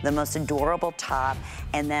Antthony, the most adorable top,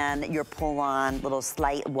 and then your pull-on little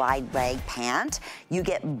slight wide leg pant. You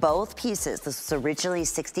get both pieces. This was originally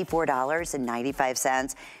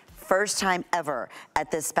 $64.95. First time ever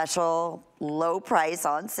at this special low price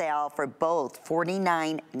on sale for both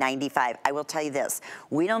 $49.95. I will tell you this,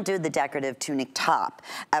 we don't do the decorative tunic top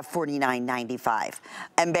at $49.95,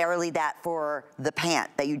 and barely that for the pant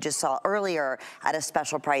that you just saw earlier at a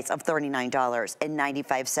special price of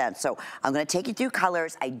 $39.95. So I'm gonna take you through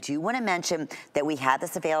colors. I do wanna mention that we have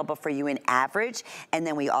this available for you in average, and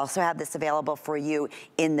then we also have this available for you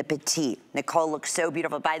in the petite. Nicole looks so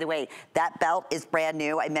beautiful. By the way, that belt is brand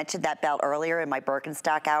new. I mentioned that belt earlier in my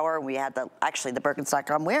Birkenstock hour. We had actually the Birkenstock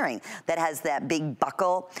I'm wearing that has that big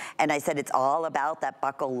buckle, and I said it's all about that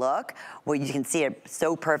buckle look. Well, you can see it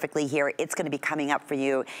so perfectly here. It's gonna be coming up for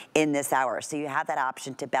you in this hour. So you have that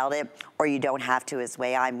option to belt it, or you don't have to, is the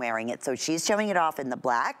way I'm wearing it. So she's showing it off in the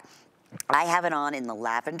black. I have it on in the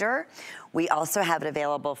lavender. We also have it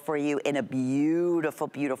available for you in a beautiful,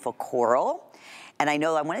 beautiful coral. And I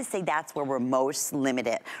want to say that's where we're most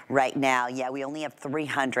limited right now. Yeah, we only have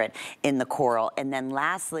 300 in the coral. And then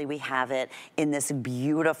lastly, we have it in this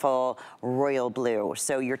beautiful royal blue.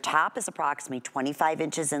 So your top is approximately 25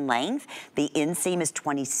 inches in length. The inseam is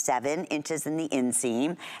 27 inches in the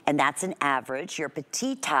inseam, and that's an average. Your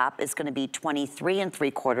petite top is going to be 23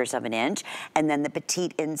 3/4 of an inch, and then the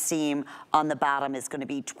petite inseam on the bottom is going to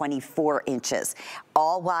be 24 inches.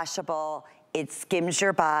 All washable. It skims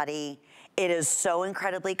your body. It is so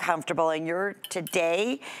incredibly comfortable, and you're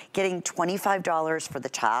today getting $25 for the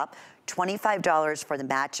top, $25 for the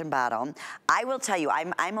match and bottom. I will tell you,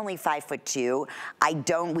 I'm only 5'2".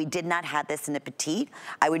 We did not have this in the petite.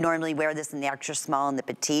 I would normally wear this in the extra small and the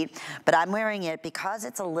petite, but I'm wearing it because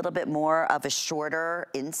it's a little bit more of a shorter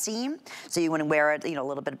inseam. So you want to wear it, a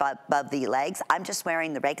little bit above the legs. I'm just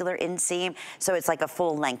wearing the regular inseam, so it's like a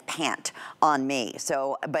full length pant on me.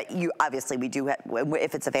 So, but you obviously we do have,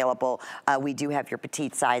 if it's available, we do have your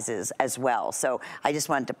petite sizes as well. So I just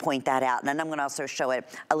wanted to point that out, and then I'm going to also show it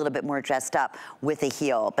a little bit more dressed up with a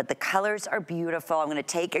heel. But the colors are beautiful. I'm gonna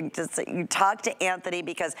take and just, you talk to Anthony,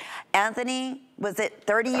 because Anthony, was it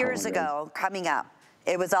 30 years ago coming up?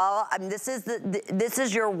 It was all, this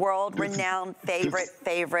is your world-renowned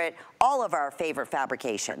favorite, all of our favorite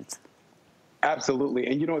fabrications. Absolutely.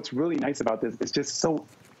 And what's really nice about this, it's just so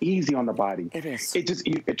easy on the body. It is.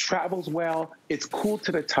 It travels well, it's cool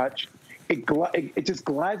to the touch. It just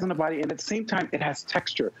glides on the body, and at the same time, it has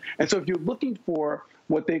texture. And so if you're looking for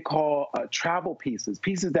what they call travel pieces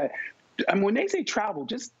that, when they say travel,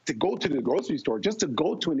 just to go to the grocery store, just to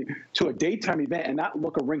go to a daytime event and not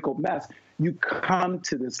look a wrinkled mess, you come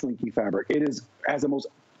to this slinky fabric. It has the most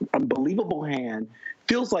unbelievable hand,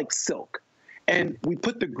 feels like silk. And we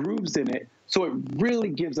put the grooves in it, so it really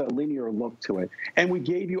gives a linear look to it. And we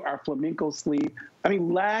gave you our flamenco sleeve. I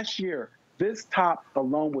mean, last year, this top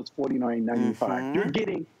alone was $49.95. You're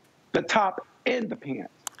getting the top and the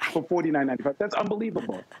pants for $49.95. That's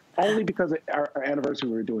unbelievable. Only because of our anniversary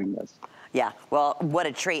we're doing this. Yeah, well, what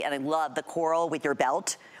a treat. And I love the coral with your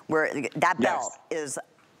belt, where that belt is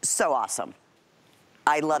so awesome.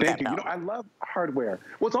 I love that belt. I love hardware.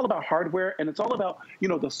 Well, it's all about hardware, and it's all about,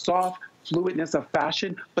 the soft fluidness of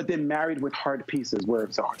fashion, but then married with hard pieces, where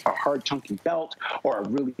it's a hard, chunky belt, or a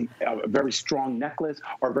very strong necklace,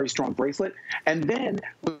 or a very strong bracelet. And then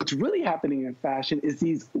what's really happening in fashion is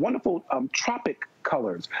these wonderful tropic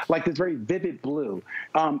colors, like this very vivid blue,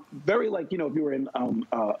 very like, if you were in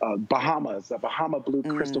Bahamas, a Bahama blue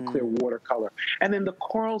crystal clear watercolor. And then the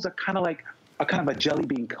corals are kind of like a jelly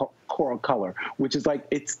bean coral color, which is like,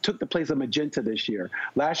 it took the place of magenta this year.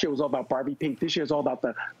 Last year was all about Barbie pink. This year is all about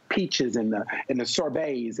the peaches and the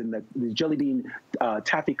sorbets and the jelly bean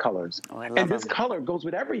taffy colors. Oh, I love and this color goes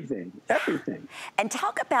with everything. And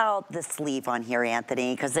talk about the sleeve on here,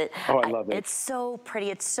 Anthony, because I love it. It's so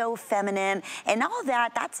pretty, it's so feminine, and all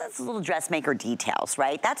that, that's little dressmaker details,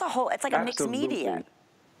 right? That's a whole, it's like a mixed media.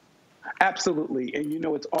 Absolutely. And you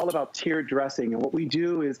know, it's all about tiered dressing. And what we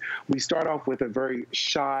do is we start off with a very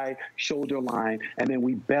shy shoulder line, and then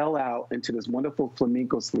we bell out into this wonderful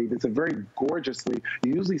flamenco sleeve. It's a very gorgeous sleeve.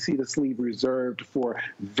 You usually see the sleeve reserved for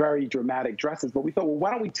very dramatic dresses, but we thought, well,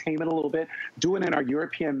 why don't we tame it a little bit, do it in our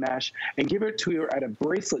European mesh, and give it to her at a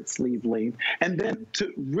bracelet sleeve length. And then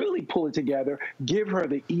to really pull it together, give her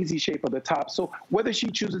the easy shape of the top. So whether she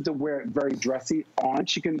chooses to wear it very dressy on,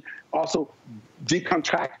 she can also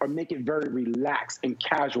decontract or make it very relaxed and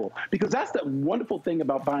casual, because that's the wonderful thing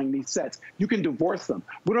about buying these sets. You can divorce them.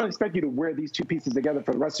 We don't expect you to wear these two pieces together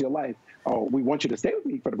for the rest of your life. Oh, we want you to stay with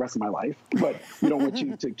me for the rest of my life, but we don't want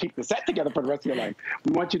you to keep the set together for the rest of your life.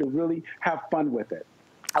 We want you to really have fun with it.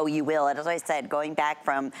 Oh, you will. And as I said, going back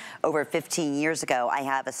from over 15 years ago, I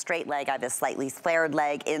have a straight leg, I have a slightly flared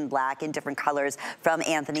leg in black in different colors from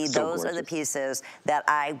Antthony. So Those gorgeous. are the pieces that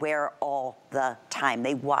I wear all the time.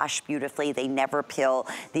 They wash beautifully. They never pill.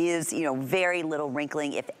 These, you know, very little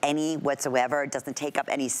wrinkling, if any whatsoever. It doesn't take up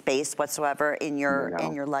any space whatsoever in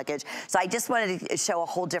your luggage. So I just wanted to show a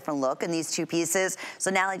whole different look in these two pieces. So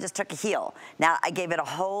now I just took a heel. Now I gave it a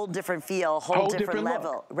whole different feel, whole different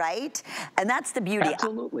level, look. Right? And that's the beauty.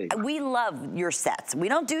 Absolutely. We love your sets. We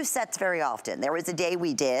don't do sets very often. There was a day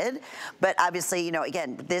we did, but obviously, you know,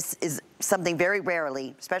 again, this is something very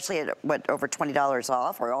rarely, especially at what, over $20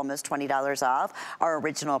 off or almost $20 off our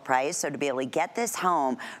original price. So to be able to get this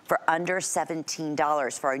home for under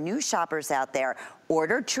 $17 for our new shoppers out there,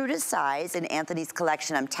 order true to size in Antthony's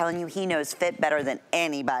collection. I'm telling you, he knows fit better than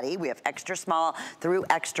anybody. We have extra small through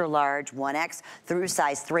extra large, 1X through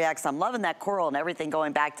size 3X. I'm loving that coral and everything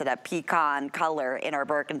going back to that pecan color in our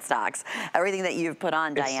Birkenstocks. Everything that you've put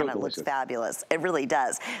on, Diana, looks fabulous. It really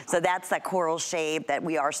does. So that's that coral shade that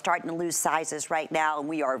we are starting to lose sizes right now, and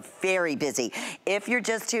we are very busy. If you're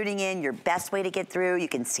just tuning in, your best way to get through, you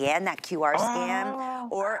can scan that QR scan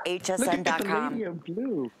or hsn.com. Look at the lady in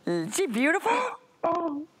blue. Isn't she beautiful?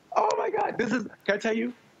 Oh my God. This is, can I tell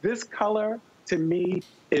you, this color to me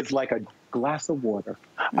is like a glass of water,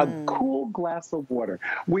 a cool glass of water.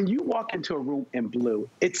 When you walk into a room in blue,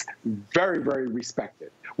 it's very, very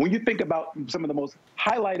respected. When you think about some of the most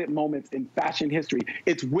highlighted moments in fashion history,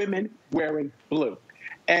 it's women wearing blue.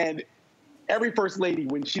 And every first lady,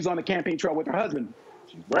 when she's on the campaign trail with her husband,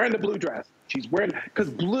 she's wearing the blue dress. She's wearing, because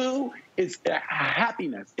blue is a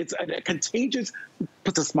happiness. It's a contagious,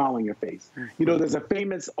 puts a smile on your face. You know, there's a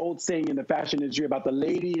famous old saying in the fashion industry about the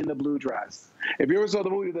lady in the blue dress. If you ever saw the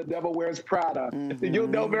movie The Devil Wears Prada, you'll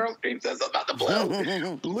know Meryl Streep says about the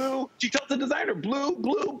blue. Blue, she tells the designer, blue,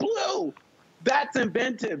 blue, blue. That's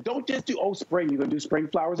inventive. Don't just do, oh, spring, you're gonna do spring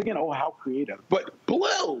flowers again? Oh, how creative. But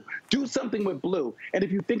blue, do something with blue. And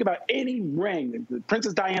if you think about any ring,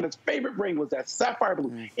 Princess Diana's favorite ring was that sapphire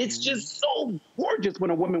blue. It's just so gorgeous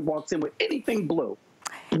when a woman walks in with anything blue.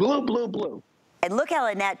 Blue, blue, blue. And look how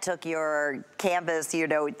Annette took your canvas, you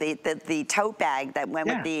know, the tote bag that went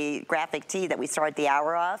with the graphic tee that we started the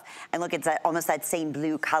hour off. And look, it's almost that same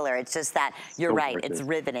blue color. It's just that, you're right, gorgeous. It's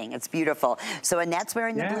riveting. It's beautiful. So Annette's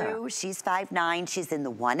wearing the blue. She's 5'9". She's in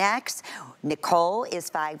the 1X. Nicole is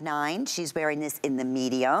 5'9". She's wearing this in the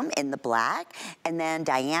medium, in the black. And then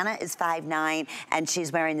Diana is 5'9", and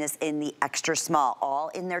she's wearing this in the extra small, all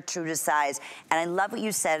in their true to size. And I love what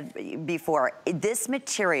you said before. This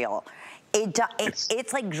material,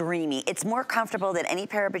 it's like dreamy. It's more comfortable than any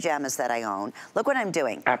pair of pajamas that I own. Look what I'm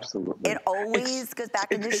doing. Absolutely. It always goes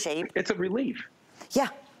back into shape. It's a relief. Yeah.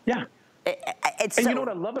 Yeah. And you know what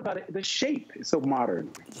I love about it? The shape is so modern.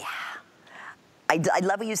 Yeah. I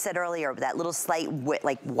love what you said earlier, that little slight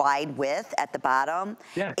like wide width at the bottom.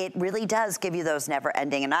 Yeah. It really does give you those never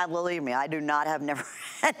ending. And believe me, I do not have never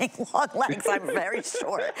ending long legs. I'm very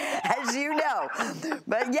short, as you know.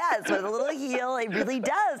 But yes, with a little heel, it really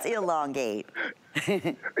does elongate.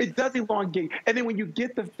 It does elongate. And then when you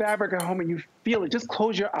get the fabric at home and you feel it, just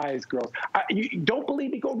close your eyes, girls. You don't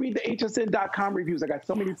believe me? Go read the HSN.com reviews. I got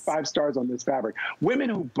so many 5 stars on this fabric. Women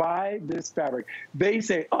who buy this fabric, they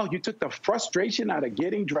say, oh, you took the frustration out of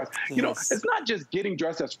getting dressed. Yes. You know, it's not just getting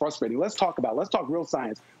dressed that's frustrating. Let's talk real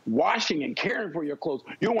science. Washing and caring for your clothes.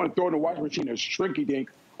 You don't want to throw in the washing machine as shrinky dink.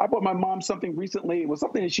 I bought my mom something recently. It was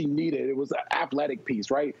something that she needed. It was an athletic piece,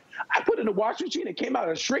 right? I put it in the washing machine. It came out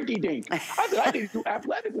a shrinky dink. I said, I need to do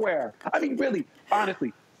athletic wear. I mean, really,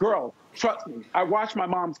 honestly, girl, trust me. I wash my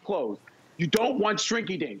mom's clothes. You don't want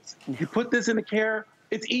shrinky dinks. You put this in the care.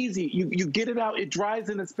 It's easy. You get it out. It dries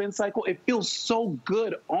in the spin cycle. It feels so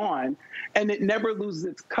good on, and it never loses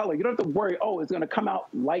its color. You don't have to worry, oh, it's going to come out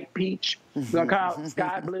light peach. It's going to come out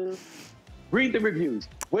sky blue. Read the reviews.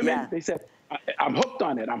 Women, they said, I'm hooked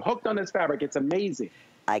on it. I'm hooked on this fabric. It's amazing.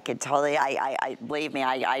 I could totally, believe me,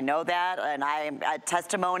 I know that, and I'm a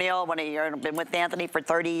testimonial. I've been with Antthony for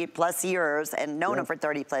 30 plus years and known him for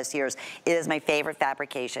 30 plus years. It is my favorite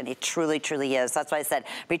fabrication. It truly, truly is. That's why I said,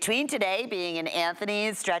 between today being an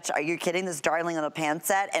Antthony's stretch, are you kidding, this darling little pant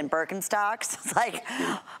set and Birkenstocks, it's like,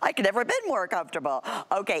 I could never have been more comfortable.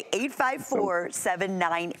 Okay,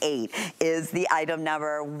 854-798 is the item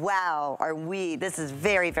number. Wow, this is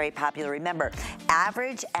very, very popular. Remember,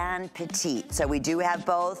 average and petite. So we do have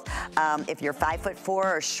both. If you're 5'4"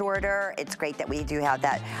 or shorter, it's great that we do have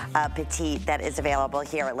that petite that is available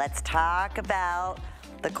here. Let's talk about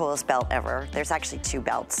the coolest belt ever. There's actually 2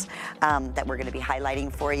 belts that we're gonna be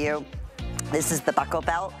highlighting for you. This is the buckle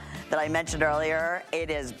belt that I mentioned earlier.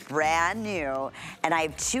 It is brand new, and I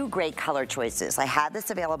have 2 great color choices. I have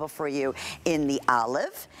this available for you in the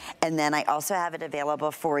olive, and then I also have it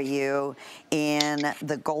available for you in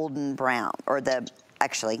the golden brown, or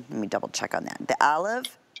actually, let me double check on that. The olive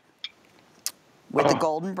with the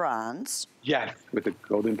golden bronze. Yes, with the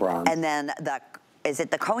golden bronze. And then is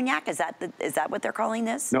it the cognac? Is that what they're calling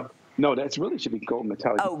this? No, that's really should be golden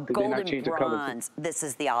metallic. Oh, golden bronze. This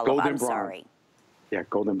is the olive. Golden I'm bronze. sorry. Yeah,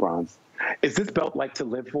 golden bronze. Is this belt like to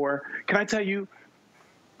live for? Can I tell you,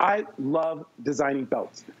 I love designing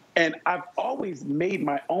belts. And I've always made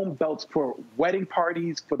my own belts for wedding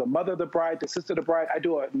parties, for the mother of the bride, the sister of the bride. I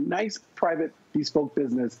do a nice private bespoke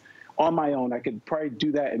business on my own. I could probably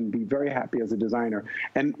do that and be very happy as a designer.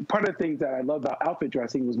 And part of the things that I love about outfit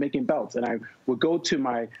dressing was making belts. And I would go to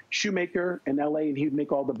my shoemaker in LA, and he'd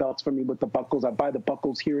make all the belts for me with the buckles. I buy the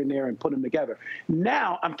buckles here and there and put them together.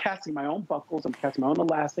 Now I'm casting my own buckles, I'm casting my own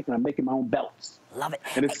elastic, and I'm making my own belts. Love it.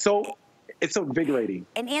 And it's so invigorating.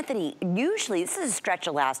 And Antthony, usually this is a stretch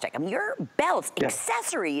elastic. I mean, your belts,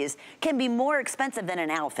 accessories can be more expensive than an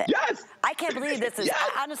outfit. Yes. I can't believe this is,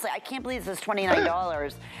 honestly, I can't believe this is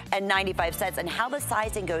 $29.95. And how the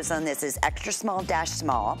sizing goes on this is extra small dash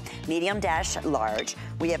small, medium dash large.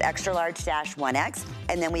 We have extra large dash 1X,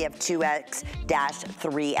 and then we have 2X dash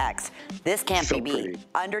 3X. This can't be beat.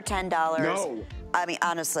 Under $10. No. I mean,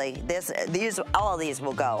 honestly, all of these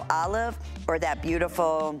will go. Olive or that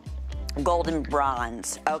beautiful golden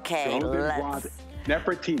bronze. Okay, bronze.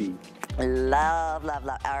 Nefertiti. Love, love,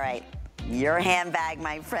 love. All right. Your handbag,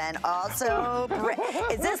 my friend. Also,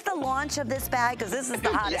 is this the launch of this bag? Because this is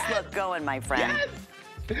the hottest look going, my friend.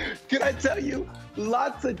 Yes. Can I tell you,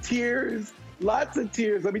 lots of tears. Lots of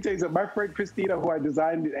tears. Let me tell you something. My friend Christina, who I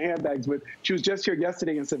designed handbags with, she was just here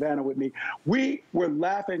yesterday in Savannah with me. We were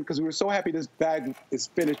laughing because we were so happy this bag is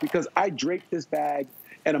finished, because I draped this bag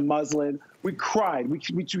in a muslin. We cried. We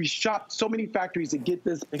shopped so many factories to get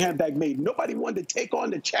this handbag made. Nobody wanted to take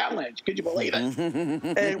on the challenge. Could you believe it?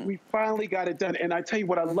 And we finally got it done. And I tell you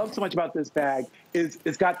what I love so much about this bag is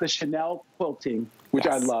it's got the Chanel quilting, which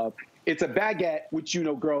I love. It's a baguette, which, you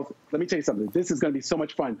know, girls, let me tell you something. This is going to be so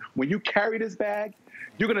much fun. When you carry this bag,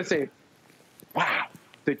 you're going to say, wow,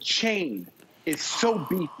 the chain is so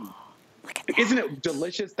beefy. Isn't it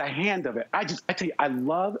delicious? The hand of it. I tell you, I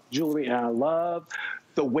love jewelry, and I love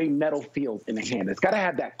the way metal feels in the hand. It's got to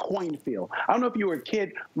have that coin feel. I don't know if you were a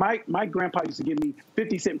kid. My grandpa used to give me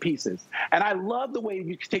 50-cent pieces. And I love the way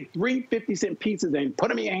you could take 3 50-cent pieces and put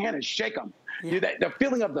them in your hand and shake them. Yeah. The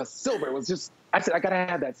feeling of the silver was just, I said, I got to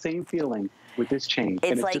have that same feeling with this chain.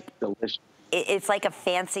 It's like, just delicious. It's like a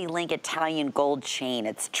fancy link Italian gold chain.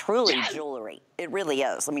 It's truly jewelry. It really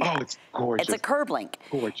is. I mean, it's gorgeous. It's a curb link.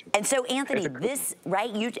 Gorgeous. And so, Antthony, this,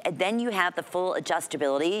 right, then you have the full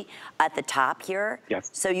adjustability at the top here. Yes.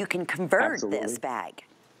 So you can convert this bag.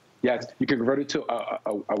 Yes, you can convert it to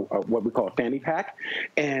what we call a fanny pack.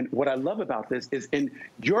 And what I love about this is in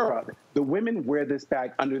Europe, the women wear this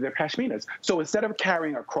bag under their pashminas. So instead of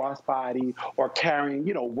carrying a crossbody or carrying,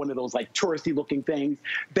 you know, one of those like touristy looking things,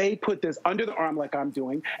 they put this under the arm like I'm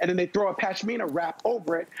doing, and then they throw a pashmina wrap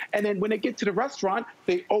over it. And then when they get to the restaurant,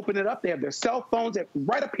 they open it up. They have their cell phones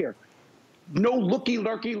right up here. No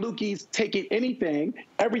lookies taking anything.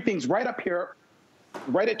 Everything's right up here,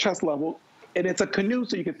 right at chest level. And it's a canoe,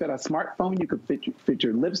 so you can fit a smartphone, you can fit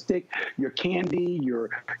your lipstick, your candy, your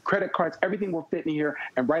credit cards, everything will fit in here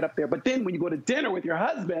and right up there. But then when you go to dinner with your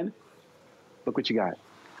husband, look what you got.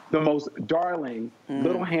 The most darling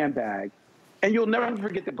little handbag. And you'll never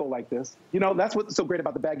forget to go like this. You know, that's what's so great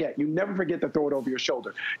about the baguette. You never forget to throw it over your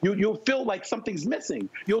shoulder. You'll feel like something's missing.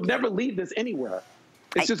 You'll never leave this anywhere.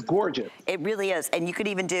 It's just gorgeous. It really is. And you could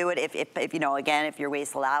even do it if you know, again, if your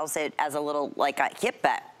waist allows it, as a little, like a hip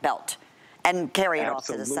belt. and carry it off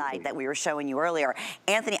to the side that we were showing you earlier.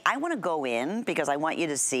 Anthony, I want to go in because I want you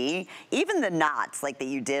to see even the knots like that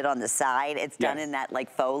you did on the side. It's done in that like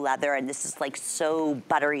faux leather, and this is like so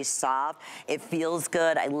buttery soft. It feels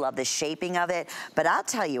good. I love the shaping of it. But I'll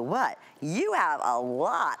tell you what, you have a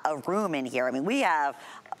lot of room in here. I mean, we have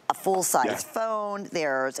a full-size phone.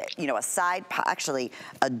 There's, you know, a side, actually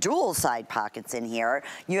a dual side pockets in here.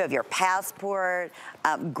 You have your passport.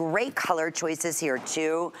 Great color choices here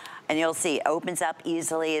too. And you'll see it opens up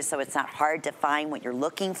easily, so it's not hard to find what you're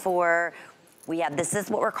looking for. We have, this is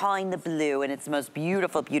what we're calling the blue, and it's the most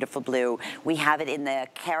beautiful, beautiful blue. We have it in the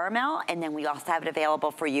caramel, and then we also have it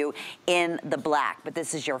available for you in the black. But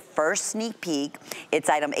this is your first sneak peek. It's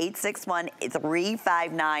item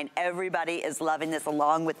 861-359. Everybody is loving this,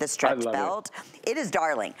 along with the stretch belt. It is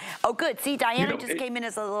darling. Oh, good. See, Diana just came in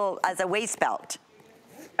as a waist belt.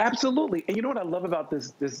 Absolutely. And you know what I love about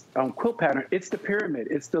this quilt pattern? It's the pyramid.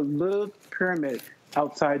 It's the Louvre pyramid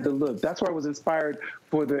outside the Louvre. That's where I was inspired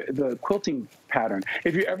for the quilting pattern.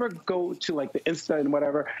 If you ever go to like the Insta and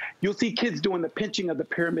whatever, you'll see kids doing the pinching of the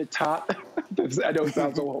pyramid top. I know it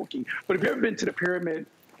sounds so hokey, but if you've ever been to the pyramid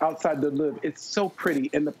outside the Louvre, it's so pretty.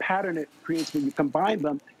 And the pattern it creates when you combine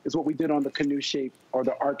them is what we did on the canoe shape or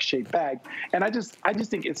the arc shaped bag. And I just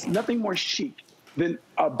think it's nothing more chic than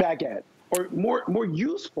a baguette, or more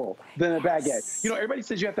useful than a baguette. You know, everybody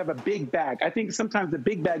says you have to have a big bag. I think sometimes the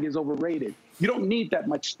big bag is overrated. You don't need that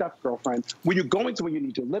much stuff, girlfriend. When you're going to, when you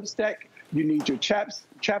need your lipstick, you need your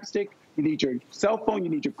chapstick, you need your cell phone, you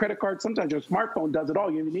need your credit card. Sometimes your smartphone does it all.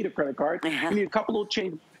 You even need a credit card. You need a couple little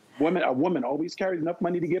change. A woman always carries enough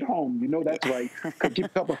money to get home. You know that's right.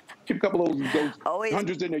 Keep a couple of those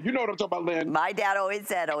hundreds in there. You know what I'm talking about, Lynn. My dad always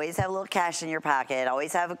said, always have a little cash in your pocket.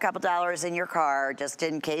 Always have a couple dollars in your car, just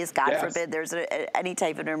in case, God forbid, there's any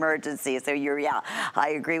type of emergency. So I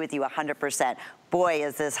agree with you 100%. Boy,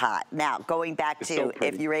 is this hot. Now, going back to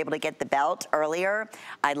if you were able to get the belt earlier,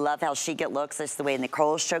 I love how chic it looks. This is the way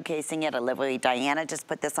Nicole's showcasing it. I love the way Diana just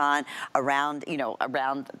put this on around, you know,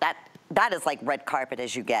 around that. That is like red carpet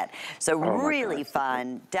as you get. So really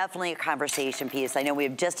fun, definitely a conversation piece. I know we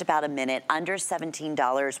have just about a minute, under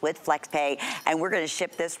 $17 with FlexPay, and we're gonna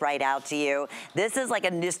ship this right out to you. This is like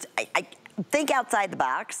I think outside the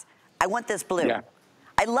box. I want this blue. Yeah.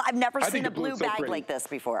 I've never seen a blue bag like this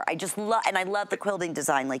before. I just love, and I love the quilting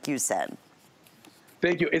design like you said.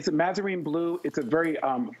 Thank you. It's a mazarine blue. It's a very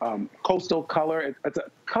coastal color. It's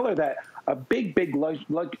a color that a big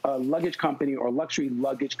luggage company or luxury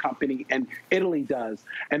luggage company in Italy does,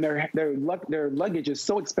 and their luggage is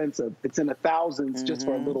so expensive. It's in the thousands just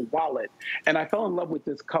for a little wallet. And I fell in love with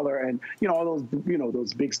this color, and you know all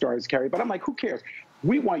those big stars carry. But I'm like, who cares?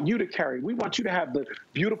 We want you to carry. We want you to have the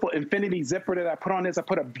beautiful infinity zipper that I put on this. I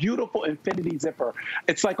put a beautiful infinity zipper.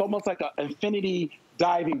 It's like almost like an infinity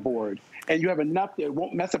diving board. And you have enough that it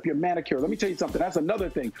won't mess up your manicure. Let me tell you something. That's another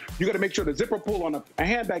thing. You got to make sure the zipper pull on a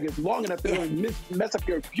handbag is long enough that it won't mess up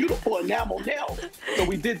your beautiful enamel nails. So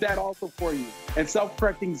we did that also for you. And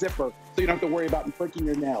self-correcting zipper, so you don't have to worry about breaking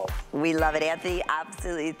your nails. We love it. Anthony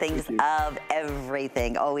absolutely thinks of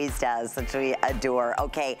everything. Always does, which we adore.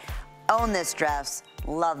 Okay, own this dress.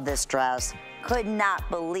 Love this dress. Could not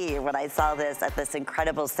believe when I saw this at this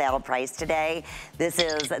incredible sale price today. This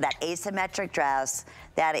is that asymmetric dress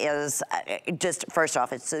that is just, first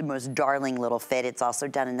off, it's the most darling little fit. It's also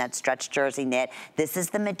done in that stretch jersey knit. This is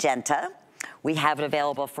the magenta. We have it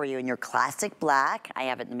available for you in your classic black. I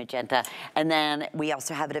have it in the magenta. And then we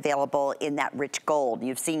also have it available in that rich gold.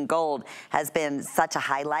 You've seen gold has been such a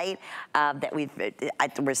highlight that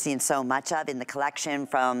we're seeing so much of in the collection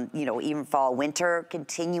from, you know, even fall, winter,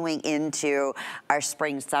 continuing into our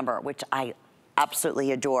spring, summer, which I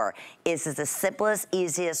absolutely adore. This is the simplest,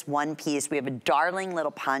 easiest one piece. We have a darling little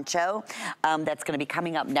poncho that's going to be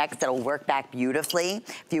coming up next that'll work back beautifully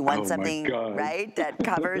if you want something, right, that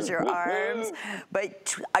covers your arms.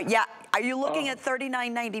 But yeah, are you looking at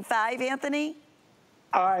 $39.95, Anthony?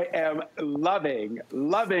 I am loving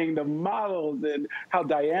the models and how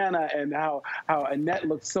Diana and how Annette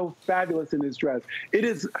looks so fabulous in this dress. It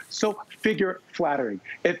is so figure flattering.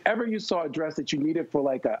 If ever you saw a dress that you needed for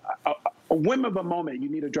like a whim of a moment, you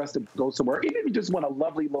need a dress to go somewhere, even if you just want a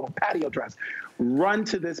lovely little patio dress, run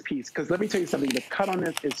to this piece. Because let me tell you something, the cut on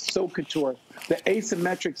this is so couture. The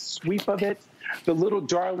asymmetric sweep of it, the little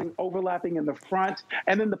darling overlapping in the front,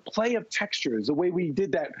 and then the play of textures, the way we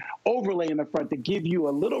did that overlay in the front to give you a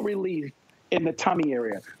little relief in the tummy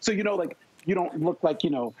area. So, you know, like You don't look like,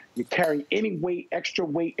 you're carrying any weight, extra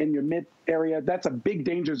weight in your mid area. That's a big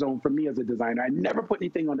danger zone for me as a designer. I never put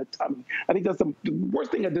anything on the tummy. I think that's the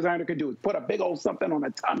worst thing a designer could do is put a big old something on a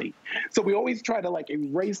tummy. So we always try to like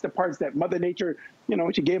erase the parts that Mother Nature,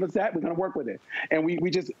 she gave us that, we're gonna work with it. And we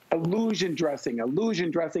just illusion dressing,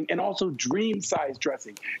 and also dream size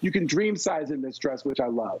dressing. You can dream size in this dress, which I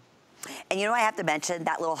love. And I have to mention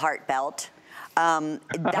that little heart belt.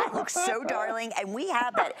 That looks so darling, and we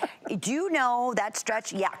have that. Do you know that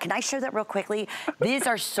stretch? Yeah, can I show that real quickly? These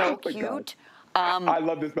are so cute. I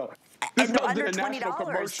love this belt. This and belt they're is in a under national $20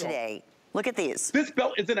 commercial today. Look at these. This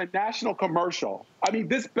belt is in a national commercial. I mean,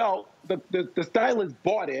 this belt, the stylist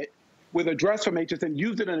bought it with a dress from HSN,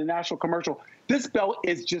 used it in a national commercial. This belt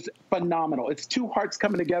is just phenomenal. It's two hearts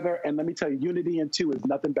coming together, and let me tell you, unity in two is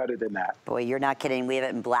nothing better than that. Boy, you're not kidding. We have it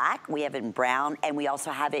in black, we have it in brown, and we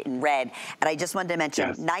also have it in red. And I just wanted to mention,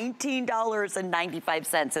 yes,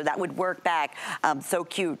 $19.95, so that would work back. So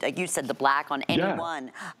cute. Like you said, the black on any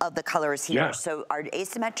one of the colors here. Yeah. So our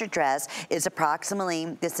asymmetric dress is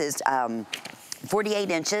approximately, this is 48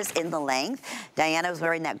 inches in the length. Diana's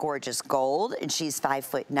wearing that gorgeous gold, and she's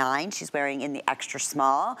 5'9". She's wearing in the extra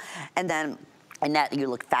small. And then Annette, you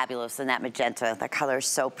look fabulous in that magenta. That color is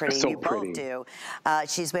so pretty. So you both do.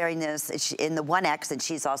 She's wearing this in the 1X, and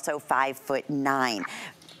she's also 5'9".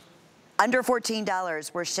 Under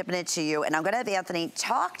 $14, we're shipping it to you. And I'm gonna have Antthony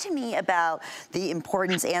talk to me about the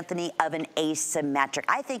importance, Antthony, of an asymmetric.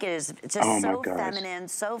 I think it is just so feminine,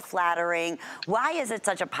 so flattering. Why is it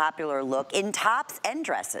such a popular look in tops and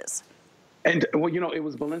dresses? And, well, it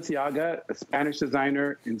was Balenciaga, a Spanish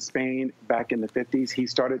designer in Spain back in the 50s. He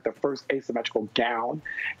started the first asymmetrical gown.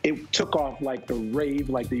 It took off like the rave,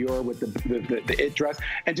 like the Dior with the it dress.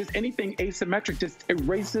 And just anything asymmetric just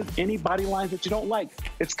erases any body lines that you don't like.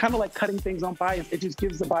 It's kind of like cutting things on bias. It just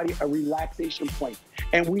gives the body a relaxation point.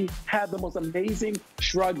 And we have the most amazing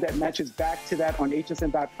shrug that matches back to that on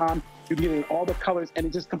hsn.com. You get it in all the colors, and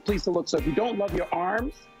it just completes the look. So if you don't love your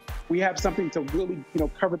arms, we have something to really,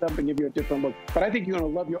 cover them and give you a different look. But I think you're gonna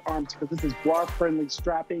love your arms because this is bra-friendly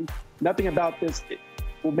strapping. Nothing about this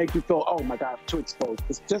will make you feel, oh my God, too exposed.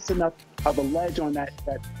 It's just enough of a ledge on that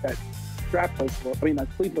strapless look, that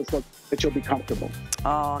sleeveless look, that you'll be comfortable.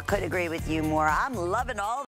 Oh, couldn't agree with you more. I'm loving all